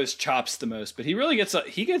say show his chops the most, but he really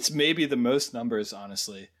gets maybe the most numbers,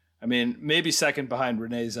 honestly. I mean, maybe second behind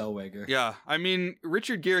Renee Zellweger. Yeah, I mean,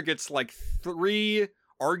 Richard Gere gets like 3,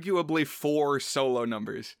 arguably 4 solo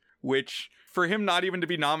numbers, which for him not even to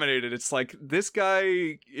be nominated, it's like, this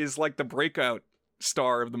guy is like the breakout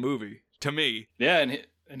star of the movie, to me. Yeah,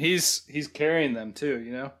 and he's carrying them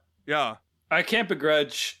too, Yeah. I can't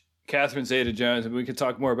begrudge Catherine Zeta-Jones, and we could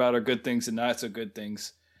talk more about her good things and not so good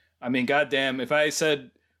things. I mean, goddamn, if I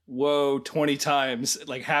said whoa 20 times,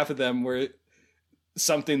 like half of them were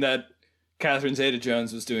something that Catherine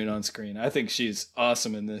Zeta-Jones was doing on screen. I think she's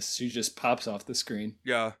awesome in this. She just pops off the screen.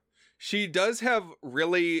 Yeah. She does have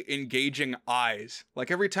really engaging eyes.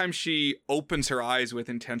 Like every time she opens her eyes with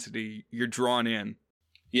intensity, you're drawn in.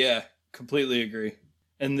 Yeah, completely agree.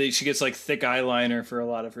 And she gets like thick eyeliner for a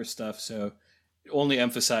lot of her stuff, so only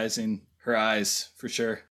emphasizing her eyes for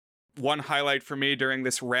sure. One highlight for me during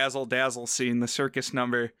this razzle-dazzle scene, the circus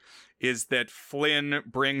number, is that Flynn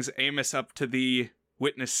brings Amos up to the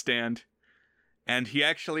witness stand, and he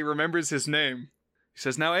actually remembers his name. He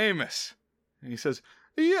says, "Now, Amos." And he says,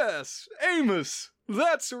 "Yes, Amos,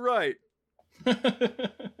 that's right."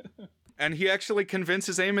 And he actually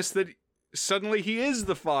convinces Amos that suddenly he is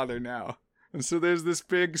the father now. And so there's this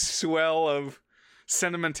big swell of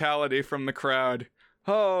sentimentality from the crowd.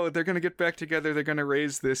 Oh, they're going to get back together. They're going to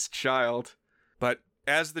raise this child. But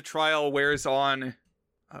as the trial wears on,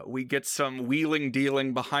 we get some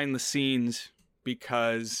wheeling-dealing behind the scenes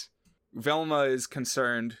because Velma is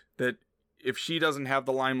concerned that if she doesn't have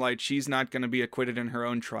the limelight, she's not going to be acquitted in her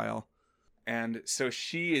own trial. And so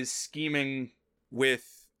she is scheming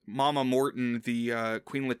with Mama Morton, the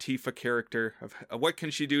Queen Latifah character, of what can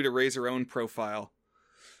she do to raise her own profile.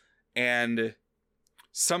 And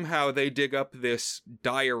somehow they dig up this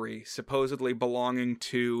diary supposedly belonging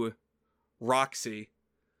to Roxy.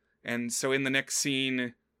 And so in the next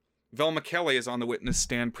scene, Velma Kelly is on the witness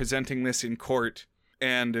stand presenting this in court,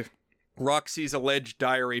 and Roxy's alleged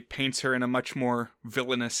diary paints her in a much more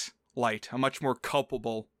villainous light, a much more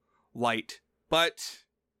culpable light. But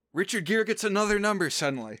Richard Gere gets another number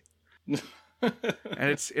suddenly. And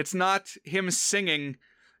it's not him singing,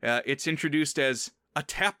 it's introduced as a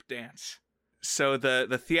tap dance. So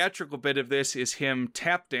the theatrical bit of this is him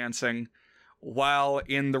tap dancing, while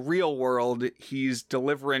in the real world, he's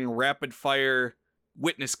delivering rapid-fire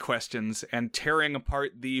witness questions and tearing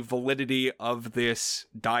apart the validity of this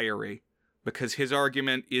diary. Because his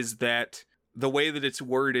argument is that the way that it's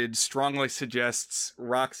worded strongly suggests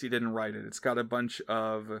Roxy didn't write it. It's got a bunch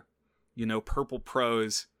of, purple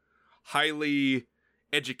prose, highly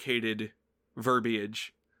educated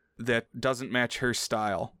verbiage that doesn't match her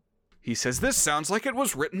style. He says, "This sounds like it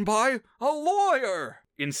was written by a lawyer,"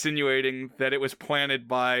 insinuating that it was planted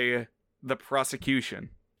by the prosecution.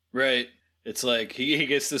 Right. It's like he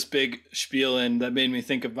gets this big spiel in that made me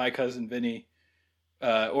think of My Cousin Vinny.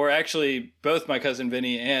 Or actually, both My Cousin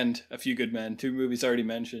Vinny and A Few Good Men, 2 movies already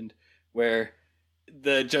mentioned, where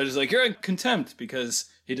the judge is like, "You're in contempt," because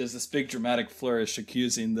he does this big dramatic flourish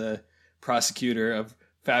accusing the prosecutor of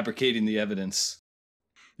fabricating the evidence.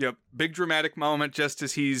 Yep, big dramatic moment just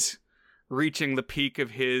as he's reaching the peak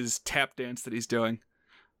of his tap dance that he's doing.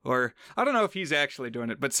 Or, I don't know if he's actually doing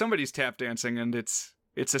it, but somebody's tap dancing and it's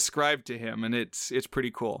ascribed to him, and it's pretty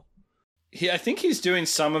cool. I think he's doing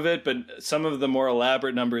some of it, but some of the more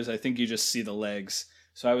elaborate numbers, I think you just see the legs.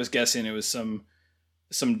 So I was guessing it was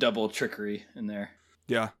some double trickery in there.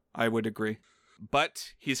 Yeah, I would agree.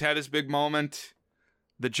 But he's had his big moment.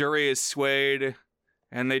 The jury is swayed,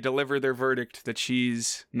 and they deliver their verdict that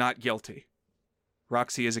she's not guilty.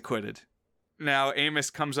 Roxy is acquitted. Now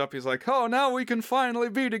Amos comes up, he's like, "Oh, now we can finally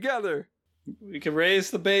be together. We can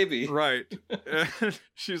raise the baby." Right.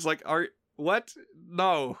 She's like, what?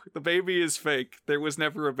 No, the baby is fake. There was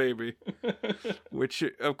never a baby. Which,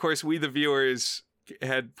 of course, we the viewers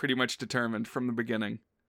had pretty much determined from the beginning.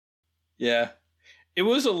 Yeah. It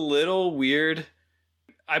was a little weird.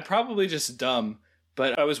 I'm probably just dumb,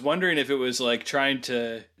 but I was wondering if it was like trying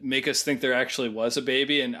to make us think there actually was a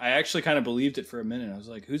baby, and I actually kind of believed it for a minute. I was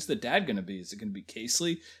like, who's the dad going to be? Is it going to be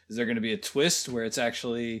Casely? Is there going to be a twist where it's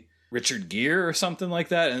actually Richard Gere or something like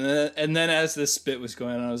that? And then as this bit was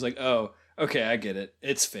going on, I was like, oh, okay, I get it.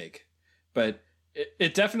 It's fake. But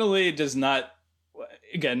it definitely does not...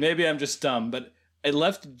 Again, maybe I'm just dumb, but it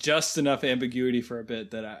left just enough ambiguity for a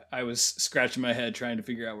bit that I was scratching my head trying to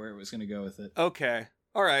figure out where it was going to go with it. Okay.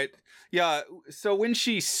 All right. Yeah, so when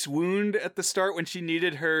she swooned at the start, when she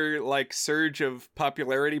needed her, surge of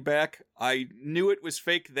popularity back, I knew it was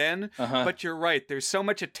fake then, but you're right. There's so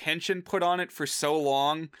much attention put on it for so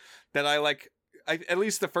long that at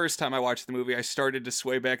least the first time I watched the movie, I started to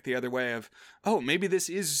sway back the other way of, oh, maybe this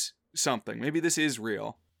is something. Maybe this is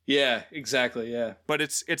real. Yeah, exactly, yeah. But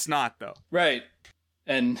it's not, though. Right.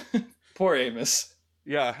 And poor Amos.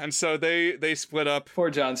 Yeah, and so they split up. Poor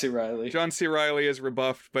John C. Reilly. John C. Reilly is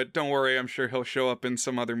rebuffed, but don't worry, I'm sure he'll show up in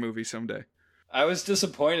some other movie someday. I was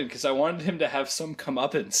disappointed because I wanted him to have some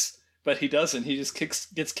comeuppance, but he doesn't. He just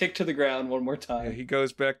gets kicked to the ground one more time. Yeah, he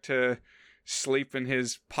goes back to sleep in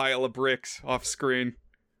his pile of bricks off screen,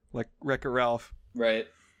 like Wreck-It Ralph. Right.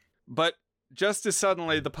 But just as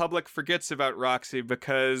suddenly, the public forgets about Roxy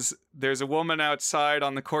because there's a woman outside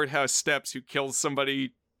on the courthouse steps who kills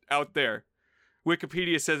somebody out there.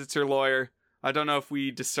 Wikipedia says it's her lawyer. I don't know if we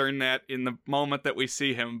discern that in the moment that we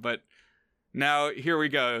see him, but now here we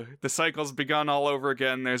go. The cycle's begun all over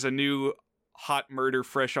again. There's a new hot murder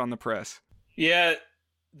fresh on the press. Yeah,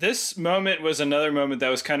 this moment was another moment that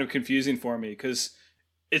was kind of confusing for me because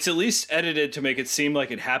it's at least edited to make it seem like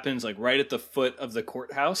it happens right at the foot of the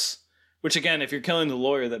courthouse, which again, if you're killing the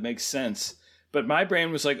lawyer, that makes sense. But my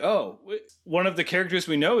brain was like, oh, one of the characters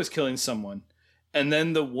we know is killing someone. And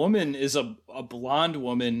then the woman is a blonde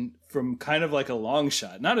woman from kind of like a long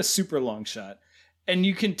shot, not a super long shot. And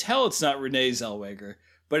you can tell it's not Renee Zellweger,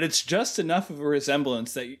 but it's just enough of a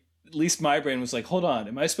resemblance that at least my brain was like, hold on,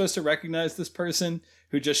 am I supposed to recognize this person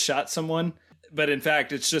who just shot someone? But in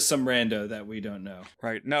fact, it's just some rando that we don't know.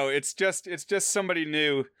 Right. No, it's just somebody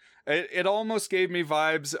new. It almost gave me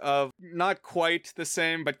vibes of not quite the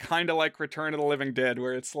same, but kind of like Return of the Living Dead,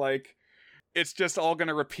 where it's like, it's just all going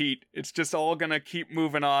to repeat. It's just all going to keep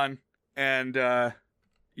moving on. And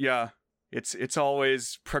yeah, it's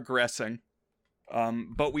always progressing.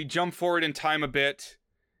 But we jump forward in time a bit,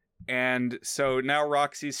 and so now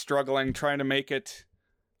Roxy's struggling, trying to make it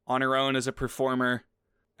on her own as a performer,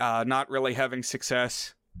 not really having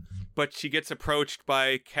success. But she gets approached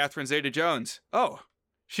by Catherine Zeta-Jones. Oh,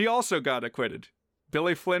 she also got acquitted.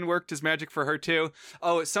 Billy Flynn worked his magic for her too.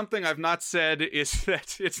 Oh, something I've not said is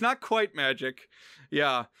that it's not quite magic.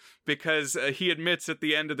 Yeah, because he admits at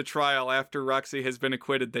the end of the trial, after Roxy has been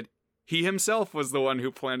acquitted, that he himself was the one who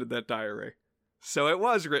planted that diary. So it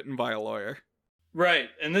was written by a lawyer. Right,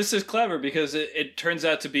 and this is clever because it turns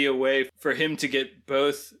out to be a way for him to get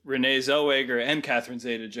both Renee Zellweger and Catherine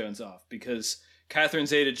Zeta-Jones off, because Catherine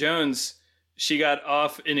Zeta-Jones, she got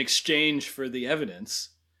off in exchange for the evidence,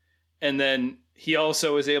 and then he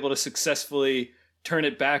also was able to successfully turn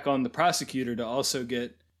it back on the prosecutor to also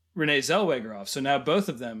get Renee Zellweger off. So now both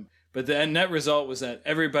of them, but the net result was that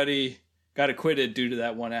everybody got acquitted due to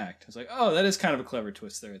that one act. I was like, oh, that is kind of a clever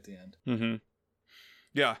twist there at the end. Mm-hmm.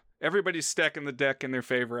 Yeah, everybody's stacking the deck in their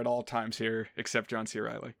favor at all times here, except John C.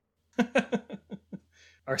 Reilly.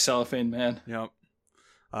 Our cellophane man. Yep.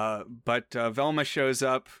 But Velma shows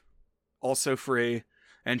up, also free,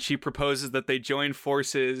 and she proposes that they join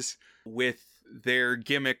forces, with their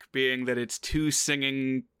gimmick being that it's two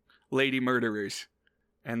singing lady murderers.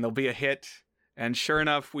 And they'll be a hit. And sure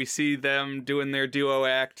enough, we see them doing their duo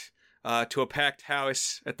act to a packed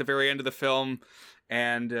house at the very end of the film.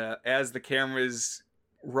 And as the camera's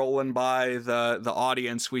rolling by the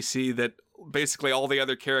audience, we see that basically all the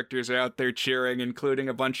other characters are out there cheering, including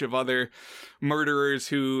a bunch of other murderers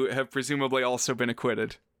who have presumably also been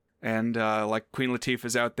acquitted. And like Queen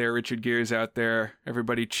Latifah's out there, Richard Gere's out there,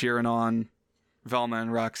 everybody cheering on Velma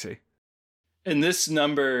and Roxy. And this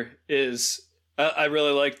number is, I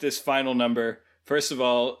really like this final number. First of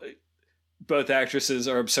all, both actresses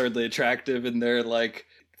are absurdly attractive in their like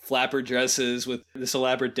flapper dresses with this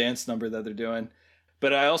elaborate dance number that they're doing.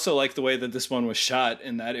 But I also like the way that this one was shot,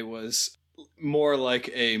 in that it was more like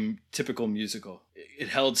a typical musical. It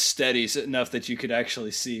held steady enough that you could actually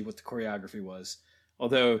see what the choreography was.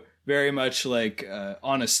 Although very much like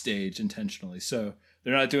on a stage intentionally. So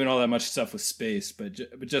they're not doing all that much stuff with space, but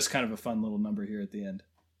just kind of a fun little number here at the end.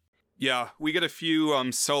 Yeah, we get a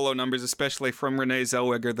few solo numbers, especially from Renee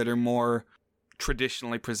Zellweger, that are more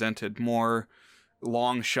traditionally presented, more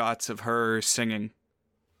long shots of her singing.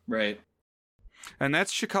 Right. And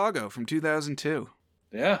that's Chicago from 2002.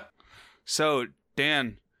 Yeah. So,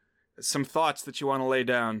 Dan, some thoughts that you want to lay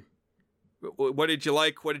down. What did you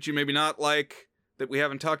like? What did you maybe not like that we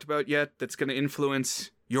haven't talked about yet that's going to influence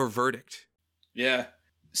your verdict? Yeah.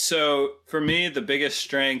 So for me, the biggest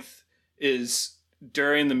strength is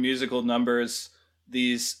during the musical numbers,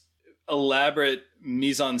 these elaborate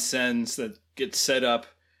mise-en-scenes that get set up,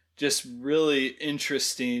 just really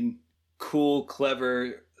interesting, cool,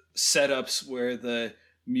 clever setups where the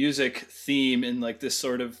music theme in like this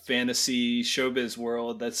sort of fantasy showbiz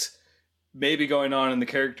world that's maybe going on in the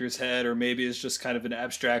character's head, or maybe it's just kind of an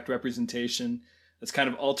abstract representation that's kind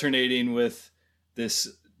of alternating with this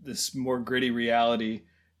more gritty reality.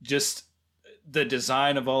 Just the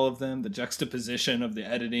design of all of them, the juxtaposition of the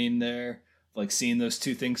editing there, like seeing those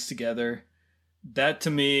two things together, that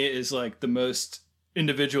to me is like the most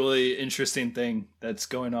individually interesting thing that's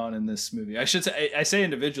going on in this movie. I should say, I say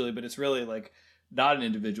individually, but it's really like not an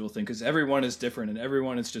individual thing, because everyone is different and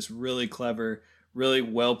everyone is just really clever, really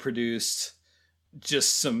well produced,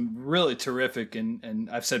 just some really terrific and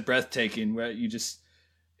I've said breathtaking, where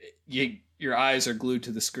your eyes are glued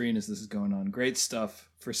to the screen as this is going on. Great stuff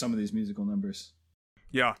for some of these musical numbers.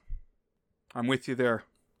 Yeah, I'm with you there.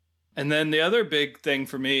 And then the other big thing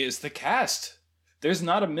for me is the cast. There's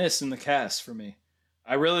not a miss in the cast for me.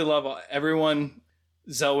 I really love everyone.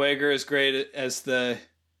 Zellweger is great as the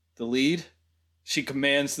lead. She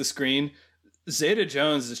commands the screen.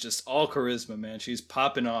 Zeta-Jones is just all charisma, man. She's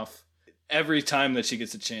popping off every time that she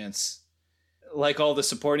gets a chance. Like all the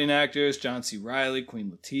supporting actors, John C. Reilly,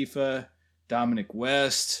 Queen Latifah, Dominic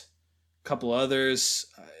West, a couple others.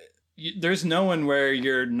 There's no one where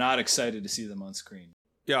you're not excited to see them on screen.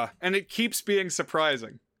 Yeah, and it keeps being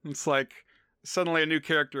surprising. It's like suddenly a new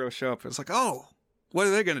character will show up. It's like, oh, what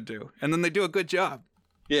are they going to do? And then they do a good job.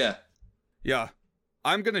 Yeah. Yeah.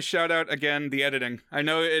 I'm going to shout out again the editing. I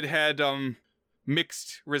know it had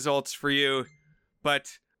mixed results for you,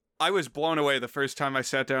 but I was blown away the first time I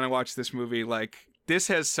sat down and watched this movie. Like, this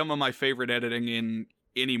has some of my favorite editing in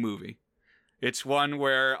any movie. It's one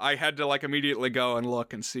where I had to like immediately go and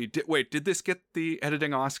look and see, did this get the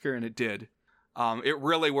editing Oscar? And it did. It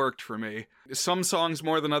really worked for me. Some songs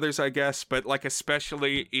more than others, I guess, but like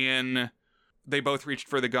especially in They Both Reached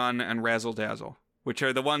for the Gun and Razzle Dazzle, which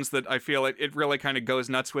are the ones that I feel it really kind of goes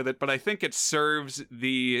nuts with it, but I think it serves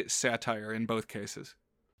the satire in both cases.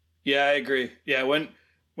 Yeah, I agree. Yeah,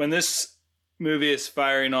 when this movie is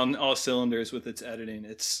firing on all cylinders with its editing,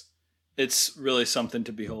 it's really something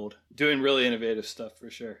to behold. Doing really innovative stuff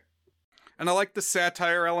for sure. And I like the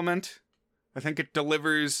satire element. I think it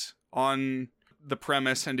delivers on the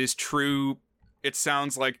premise and is true, it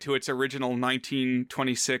sounds like, to its original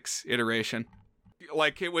 1926 iteration.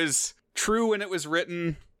 Like, it was true when it was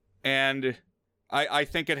written, and I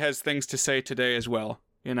think it has things to say today as well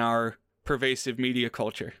in our pervasive media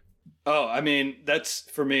culture. Oh, I mean, that's,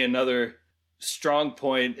 for me, another strong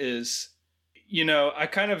point is, I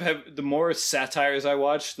kind of have, the more satires I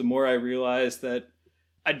watch, the more I realize that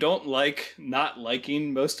I don't like not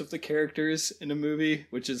liking most of the characters in a movie,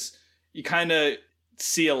 which is, you kind of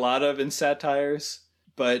see a lot of in satires.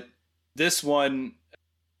 But this one,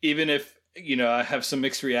 even if, I have some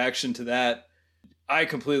mixed reaction to that, I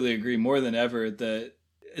completely agree more than ever that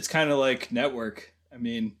it's kind of like Network. I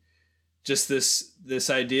mean, just this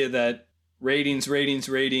idea that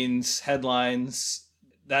ratings, headlines,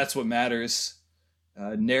 that's what matters.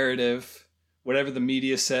 Narrative, whatever the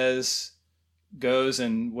media says goes,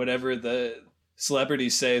 and whatever the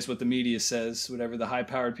celebrities say is what the media says, whatever the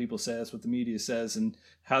high-powered people say is what the media says, and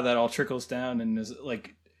how that all trickles down and is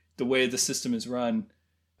like the way the system is run,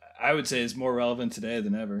 I would say is more relevant today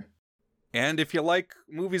than ever. And if you like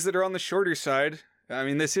movies that are on the shorter side, I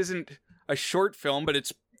mean, this isn't a short film, but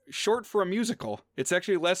it's short for a musical. It's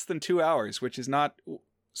actually less than 2 hours, which is not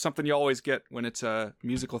something you always get when it's a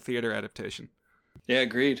musical theater adaptation. Yeah,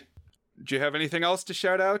 agreed. Do you have anything else to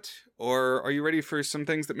shout out? Or are you ready for some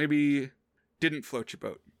things that maybe didn't float your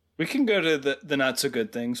boat? We can go to the not so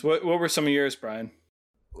good things. What were some of yours, Brian?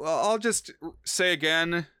 Well, I'll just say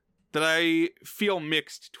again that I feel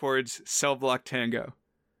mixed towards Cell Block Tango.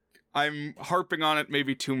 I'm harping on it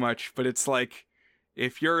maybe too much, but it's like,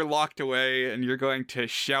 if you're locked away and you're going to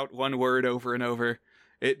shout one word over and over,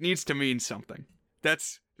 it needs to mean something.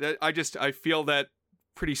 I feel that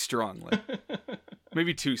pretty strongly.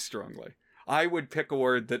 Maybe too strongly. I would pick a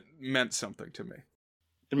word that meant something to me.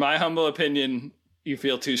 In my humble opinion, you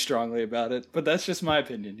feel too strongly about it, but that's just my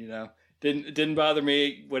opinion, Didn't bother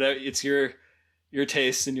me. Whatever, it's your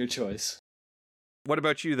taste and your choice. What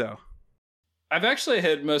about you, though? I've actually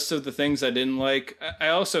had most of the things I didn't like. I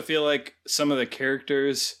also feel like some of the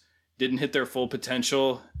characters didn't hit their full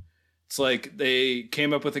potential. It's like they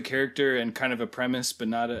came up with a character and kind of a premise, but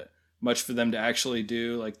not much for them to actually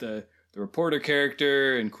do. Like the reporter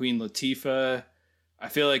character and Queen Latifah, I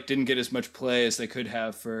feel like didn't get as much play as they could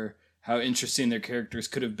have for how interesting their characters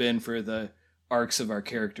could have been for the arcs of our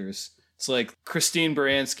characters. It's like Christine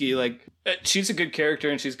Baranski, like, she's a good character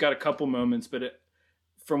and she's got a couple moments, but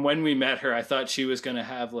from when we met her, I thought she was going to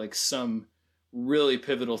have like some really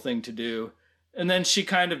pivotal thing to do. And then she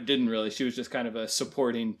kind of didn't really. She was just kind of a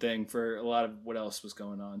supporting thing for a lot of what else was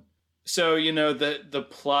going on. So, the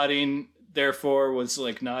plotting, therefore, was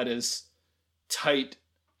like not as tight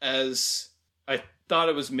as I thought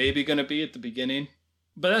it was maybe going to be at the beginning.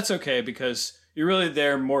 But that's okay, because you're really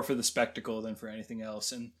there more for the spectacle than for anything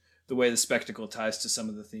else, and the way the spectacle ties to some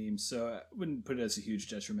of the themes. So I wouldn't put it as a huge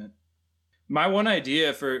detriment. My one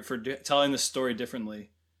idea for telling the story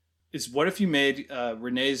differently is, what if you made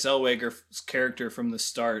Renee Zellweger's character from the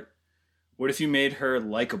start, what if you made her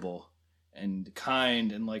likable and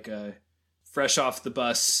kind and like a fresh off the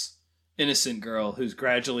bus innocent girl who's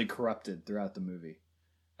gradually corrupted throughout the movie?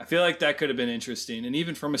 I feel like that could have been interesting. And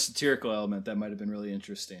even from a satirical element, that might have been really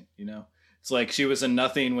interesting. It's like she was a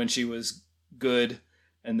nothing when she was good.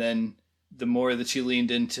 And then the more that she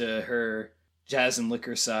leaned into her jazz and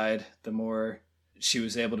liquor side, the more she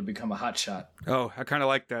was able to become a hotshot. Oh, I kind of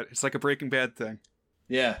like that. It's like a Breaking Bad thing.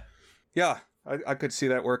 Yeah. Yeah, I could see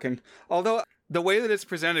that working. Although the way that it's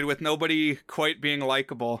presented with nobody quite being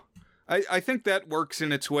likable, I think that works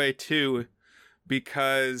in its way too,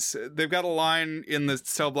 because they've got a line in the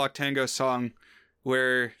Cell Block Tango song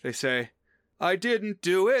where they say, "I didn't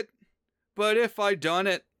do it, but if I done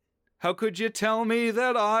it, how could you tell me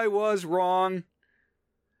that I was wrong?"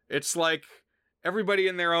 It's like everybody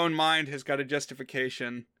in their own mind has got a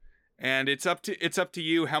justification, and it's up to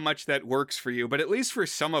you how much that works for you. But at least for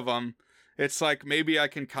some of them, it's like, maybe I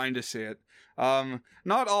can kind of see it.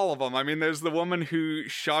 Not all of them. I mean, there's the woman who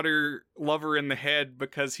shot her lover in the head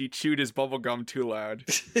because he chewed his bubblegum too loud.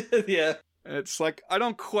 Yeah. It's like, I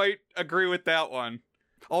don't quite agree with that one.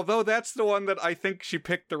 Although that's the one that I think she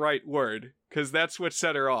picked the right word, because that's what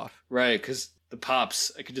set her off. Right, because the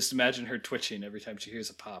pops, I could just imagine her twitching every time she hears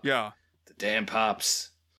a pop. Yeah. The damn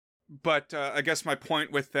pops. But I guess my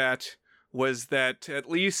point with that was that, at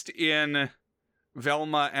least in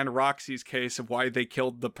Velma and Roxy's case of why they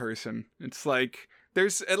killed the person, it's like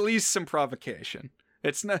there's at least some provocation.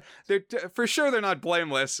 It's not, they're for sure they're not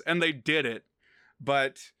blameless, and they did it,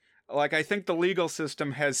 but like I think the legal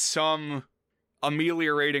system has some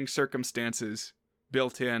ameliorating circumstances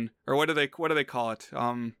built in, or what do they call it?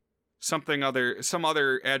 Some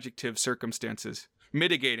other adjective circumstances,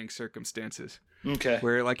 mitigating circumstances. Okay.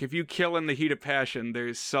 Where like if you kill in the heat of passion,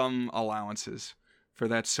 there's some allowances for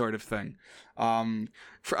that sort of thing.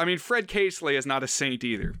 Fred Casely is not a saint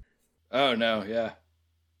either. Oh no, yeah,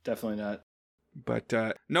 definitely not. But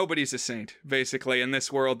nobody's a saint, basically, in this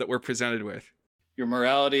world that we're presented with. Your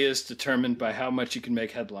morality is determined by how much you can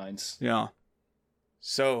make headlines. Yeah.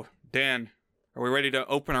 So, Dan, are we ready to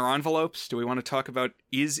open our envelopes? Do we want to talk about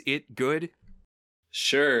Is It Good?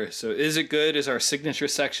 Sure. So Is It Good is our signature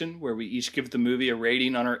section where we each give the movie a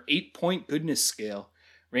rating on our 8-point goodness scale,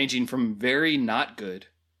 ranging from very not good,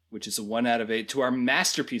 which is a 1 out of 8, to our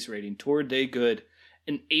masterpiece rating, Tour de Good,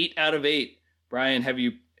 an 8 out of 8. Brian, have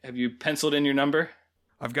you penciled in your number?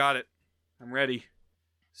 I've got it. I'm ready.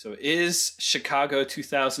 So is Chicago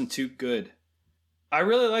 2002 good? I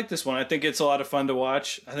really like this one. I think it's a lot of fun to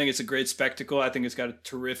watch. I think it's a great spectacle. I think it's got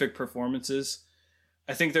terrific performances.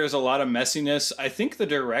 I think there's a lot of messiness. I think the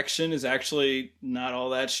direction is actually not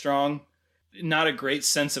all that strong. Not a great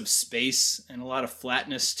sense of space and a lot of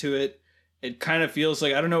flatness to it. It kind of feels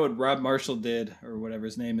like, I don't know what Rob Marshall did, or whatever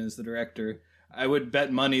his name is, the director. I would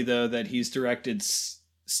bet money, though, that he's directed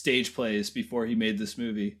stage plays before he made this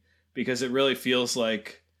movie, because it really feels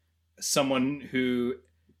like someone who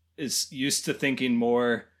is used to thinking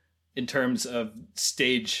more in terms of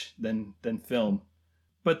stage than film.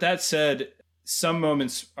 But that said, some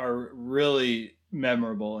moments are really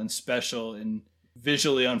memorable and special and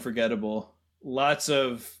visually unforgettable. Lots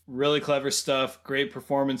of really clever stuff, great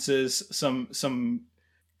performances, some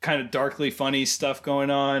kind of darkly funny stuff going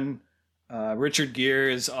on. Richard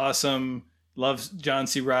Gere is awesome. Loves John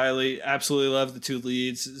C. Reilly. Absolutely love the two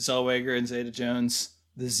leads, Zellweger and Zeta Jones.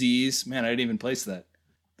 The Z's. Man, I didn't even place that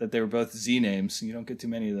they were both Z names. You don't get too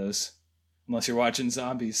many of those unless you're watching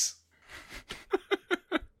Zombies.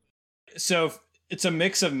 So it's a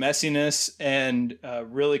mix of messiness and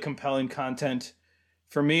really compelling content.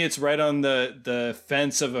 For me, it's right on the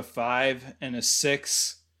fence of a 5 and a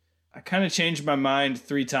 6. I kind of changed my mind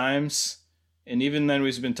 3 times. And even then,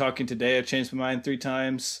 we've been talking today, I changed my mind 3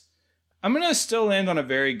 times. I'm going to still land on a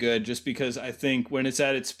very good, just because I think when it's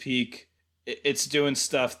at its peak, it's doing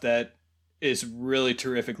stuff that is really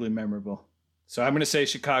terrifically memorable. So I'm going to say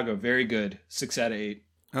Chicago, very good, 6 out of 8.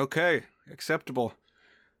 Okay, acceptable.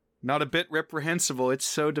 Not a bit reprehensible, it's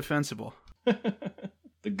so defensible.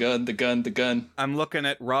 The gun. I'm looking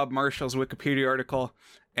at Rob Marshall's Wikipedia article,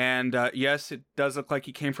 and yes, it does look like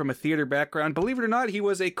he came from a theater background. Believe it or not, he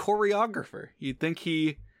was a choreographer. You'd think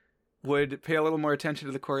he would pay a little more attention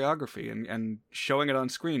to the choreography and showing it on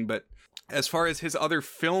screen, but as far as his other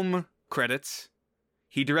film credits,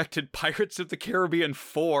 he directed Pirates of the Caribbean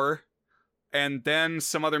 4, and then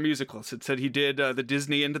some other musicals. It said he did the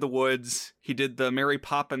Disney Into the Woods, he did the Mary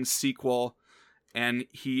Poppins sequel, and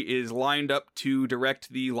he is lined up to direct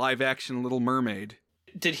the live-action Little Mermaid.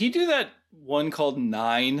 Did he do that one called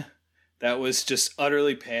 9 that was just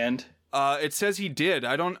utterly panned? It says he did.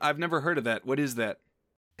 I've never heard of that. What is that?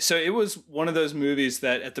 So it was one of those movies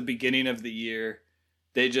that at the beginning of the year,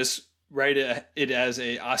 they just write it as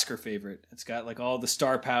a Oscar favorite. It's got like all the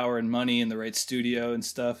star power and money in the right studio and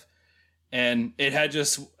stuff. And it had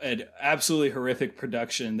just an absolutely horrific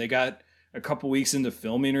production. They got a couple weeks into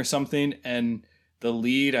filming or something, and the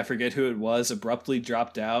lead, I forget who it was, abruptly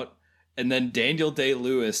dropped out. And then Daniel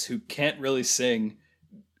Day-Lewis, who can't really sing,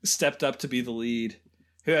 stepped up to be the lead.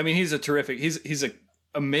 Who, I mean, he's an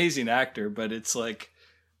amazing actor, but it's like,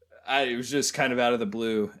 it was just kind of out of the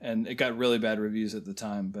blue, and it got really bad reviews at the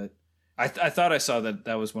time. But I thought I saw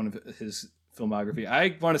that was one of his filmography.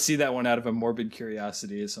 I want to see that one out of a morbid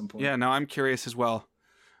curiosity at some point. Yeah, no, I'm curious as well.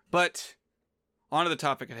 But on to the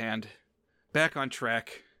topic at hand. Back on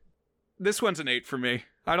track. This one's an 8 for me.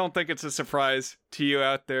 I don't think it's a surprise to you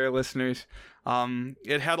out there, listeners.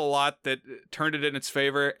 It had a lot that turned it in its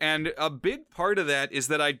favor, and a big part of that is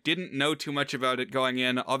that I didn't know too much about it going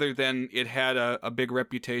in, other than it had a big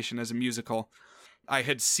reputation as a musical. I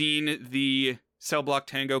had seen the Cell Block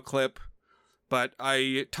Tango clip, but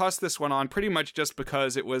I tossed this one on pretty much just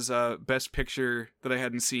because it was a Best Picture that I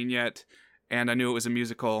hadn't seen yet, and I knew it was a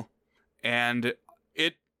musical, and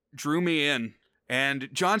it drew me in. And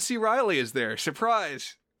John C. Reilly is there.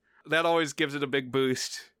 Surprise! That always gives it a big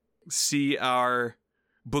boost. See our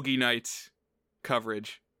Boogie Nights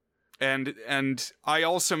coverage. And I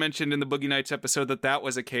also mentioned in the Boogie Nights episode that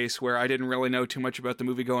was a case where I didn't really know too much about the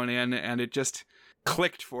movie going in, and it just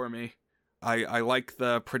clicked for me. I like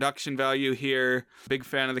the production value here. Big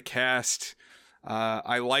fan of the cast.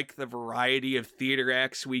 I like the variety of theater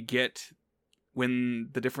acts we get when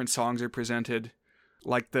the different songs are presented.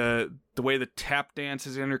 Like the way the tap dance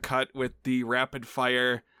is intercut with the rapid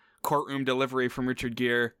fire courtroom delivery from Richard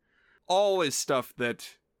Gere. All is stuff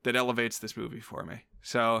that elevates this movie for me.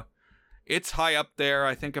 So it's high up there.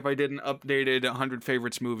 I think if I did an updated 100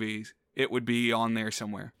 favorites movies, it would be on there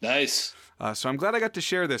somewhere. Nice. So I'm glad I got to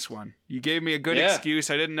share this one. You gave me a good excuse.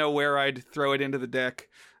 I didn't know where I'd throw it into the deck.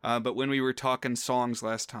 But when we were talking songs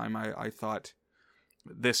last time, I thought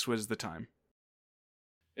this was the time.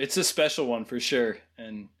 It's a special one for sure.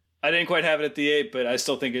 And I didn't quite have it at the 8, but I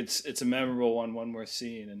still think it's a memorable one worth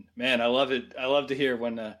seeing. And man, I love it. I love to hear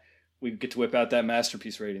when we get to whip out that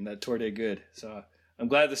masterpiece rating, that Tour de Good. So I'm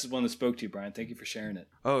glad this is one that spoke to you, Brian. Thank you for sharing it.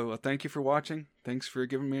 Oh, well, thank you for watching. Thanks for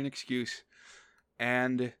giving me an excuse.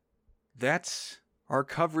 And that's our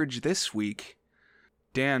coverage this week.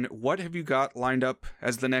 Dan, what have you got lined up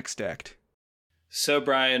as the next act? So,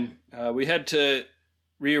 Brian, we had to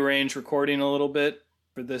rearrange recording a little bit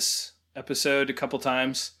for this episode a couple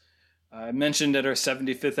times. I mentioned at our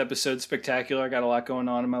 75th episode spectacular, I got a lot going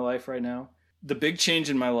on in my life right now. The big change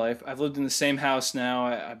in my life, I've lived in the same house now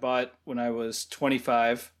I bought when I was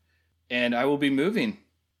 25, and I will be moving.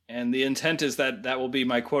 And the intent is that will be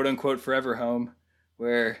my quote-unquote forever home,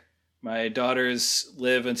 where my daughters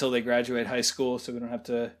live until they graduate high school, so we don't have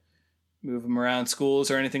to move them around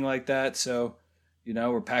schools or anything like that. So,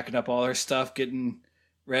 we're packing up all our stuff, getting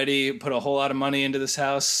ready, put a whole lot of money into this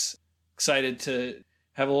house. Excited to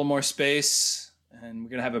have a little more space, and we're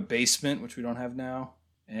going to have a basement, which we don't have now.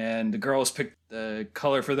 And the girls picked the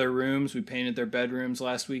color for their rooms. We painted their bedrooms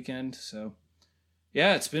last weekend. So,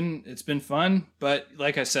 yeah, it's been fun, but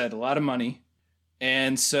like I said, a lot of money.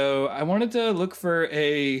 And so I wanted to look for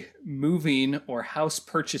a moving or house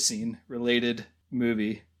purchasing related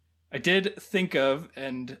movie. I did think of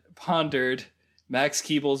and pondered Max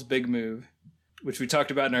Keeble's Big Move, which we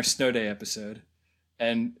talked about in our Snow Day episode.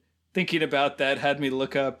 And thinking about that had me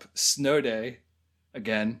look up Snow Day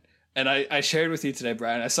again. And I shared with you today,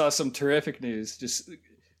 Brian, I saw some terrific news. Just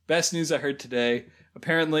best news I heard today.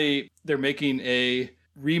 Apparently, they're making a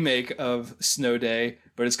remake of Snow Day,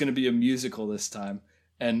 but it's going to be a musical this time.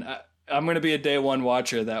 And I'm going to be a day one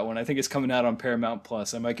watcher of that one. I think it's coming out on Paramount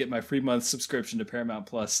Plus. I might get my free month subscription to Paramount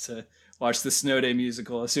Plus to watch the Snow Day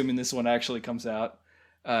musical, assuming this one actually comes out.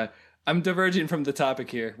 I'm diverging from the topic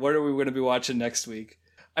here. What are we going to be watching next week?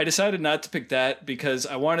 I decided not to pick that because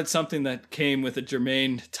I wanted something that came with a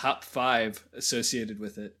germane top 5 associated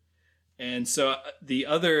with it. And so the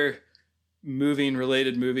other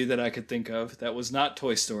moving-related movie that I could think of that was not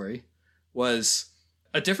Toy Story was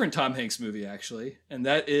a different Tom Hanks movie, actually, and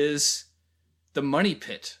that is The Money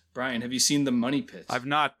Pit. Brian, have you seen The Money Pit? I've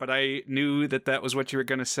not, but I knew that was what you were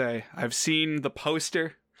going to say. I've seen the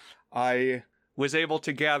poster. I was able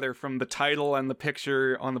to gather from the title and the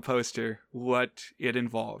picture on the poster what it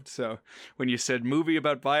involved. So when you said movie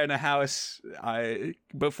about buying a house,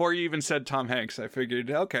 before you even said Tom Hanks, I figured,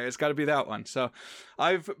 okay, it's got to be that one. So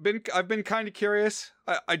I've been kind of curious.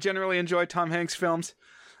 I generally enjoy Tom Hanks films.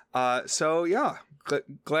 So yeah,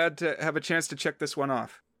 glad to have a chance to check this one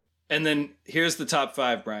off. And then here's the top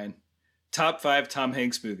 5, Brian. Top 5 Tom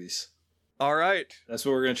Hanks movies. All right. That's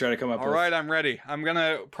what we're going to try to come up with. All right, I'm ready. I'm going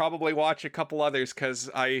to probably watch a couple others because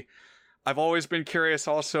I've always been curious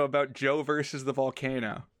also about Joe versus the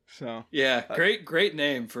Volcano. So yeah, great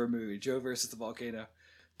name for a movie, Joe versus the Volcano.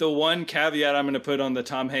 The one caveat I'm going to put on the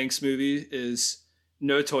Tom Hanks movie is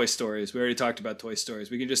no Toy Stories. We already talked about Toy Stories.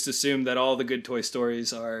 We can just assume that all the good Toy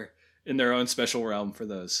Stories are in their own special realm for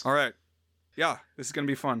those. All right. Yeah, this is going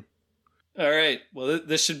to be fun. All right. Well,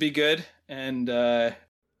 this should be good. And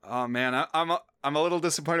oh man, I'm a little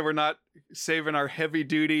disappointed we're not saving our heavy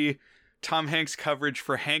duty Tom Hanks coverage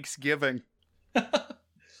for Hanksgiving. Oh,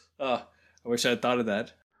 I wish I had thought of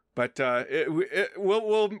that. But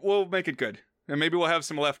we'll make it good, and maybe we'll have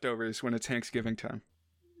some leftovers when it's Hanksgiving time.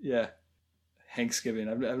 Yeah, Hanksgiving.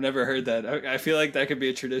 I've never heard that. I feel like that could be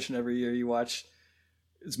a tradition every year. You watch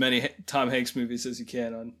as many Tom Hanks movies as you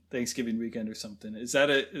can on Thanksgiving weekend or something. Is that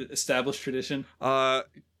an established tradition?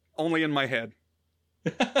 Only in my head.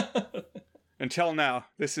 Until now,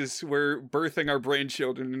 we're birthing our brain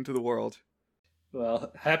children into the world.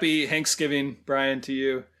 Well, happy Hanksgiving, Brian, to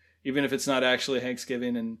you, even if it's not actually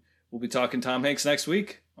Hanksgiving, and we'll be talking Tom Hanks next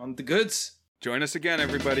week on The Goods. Join us again,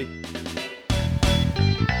 everybody.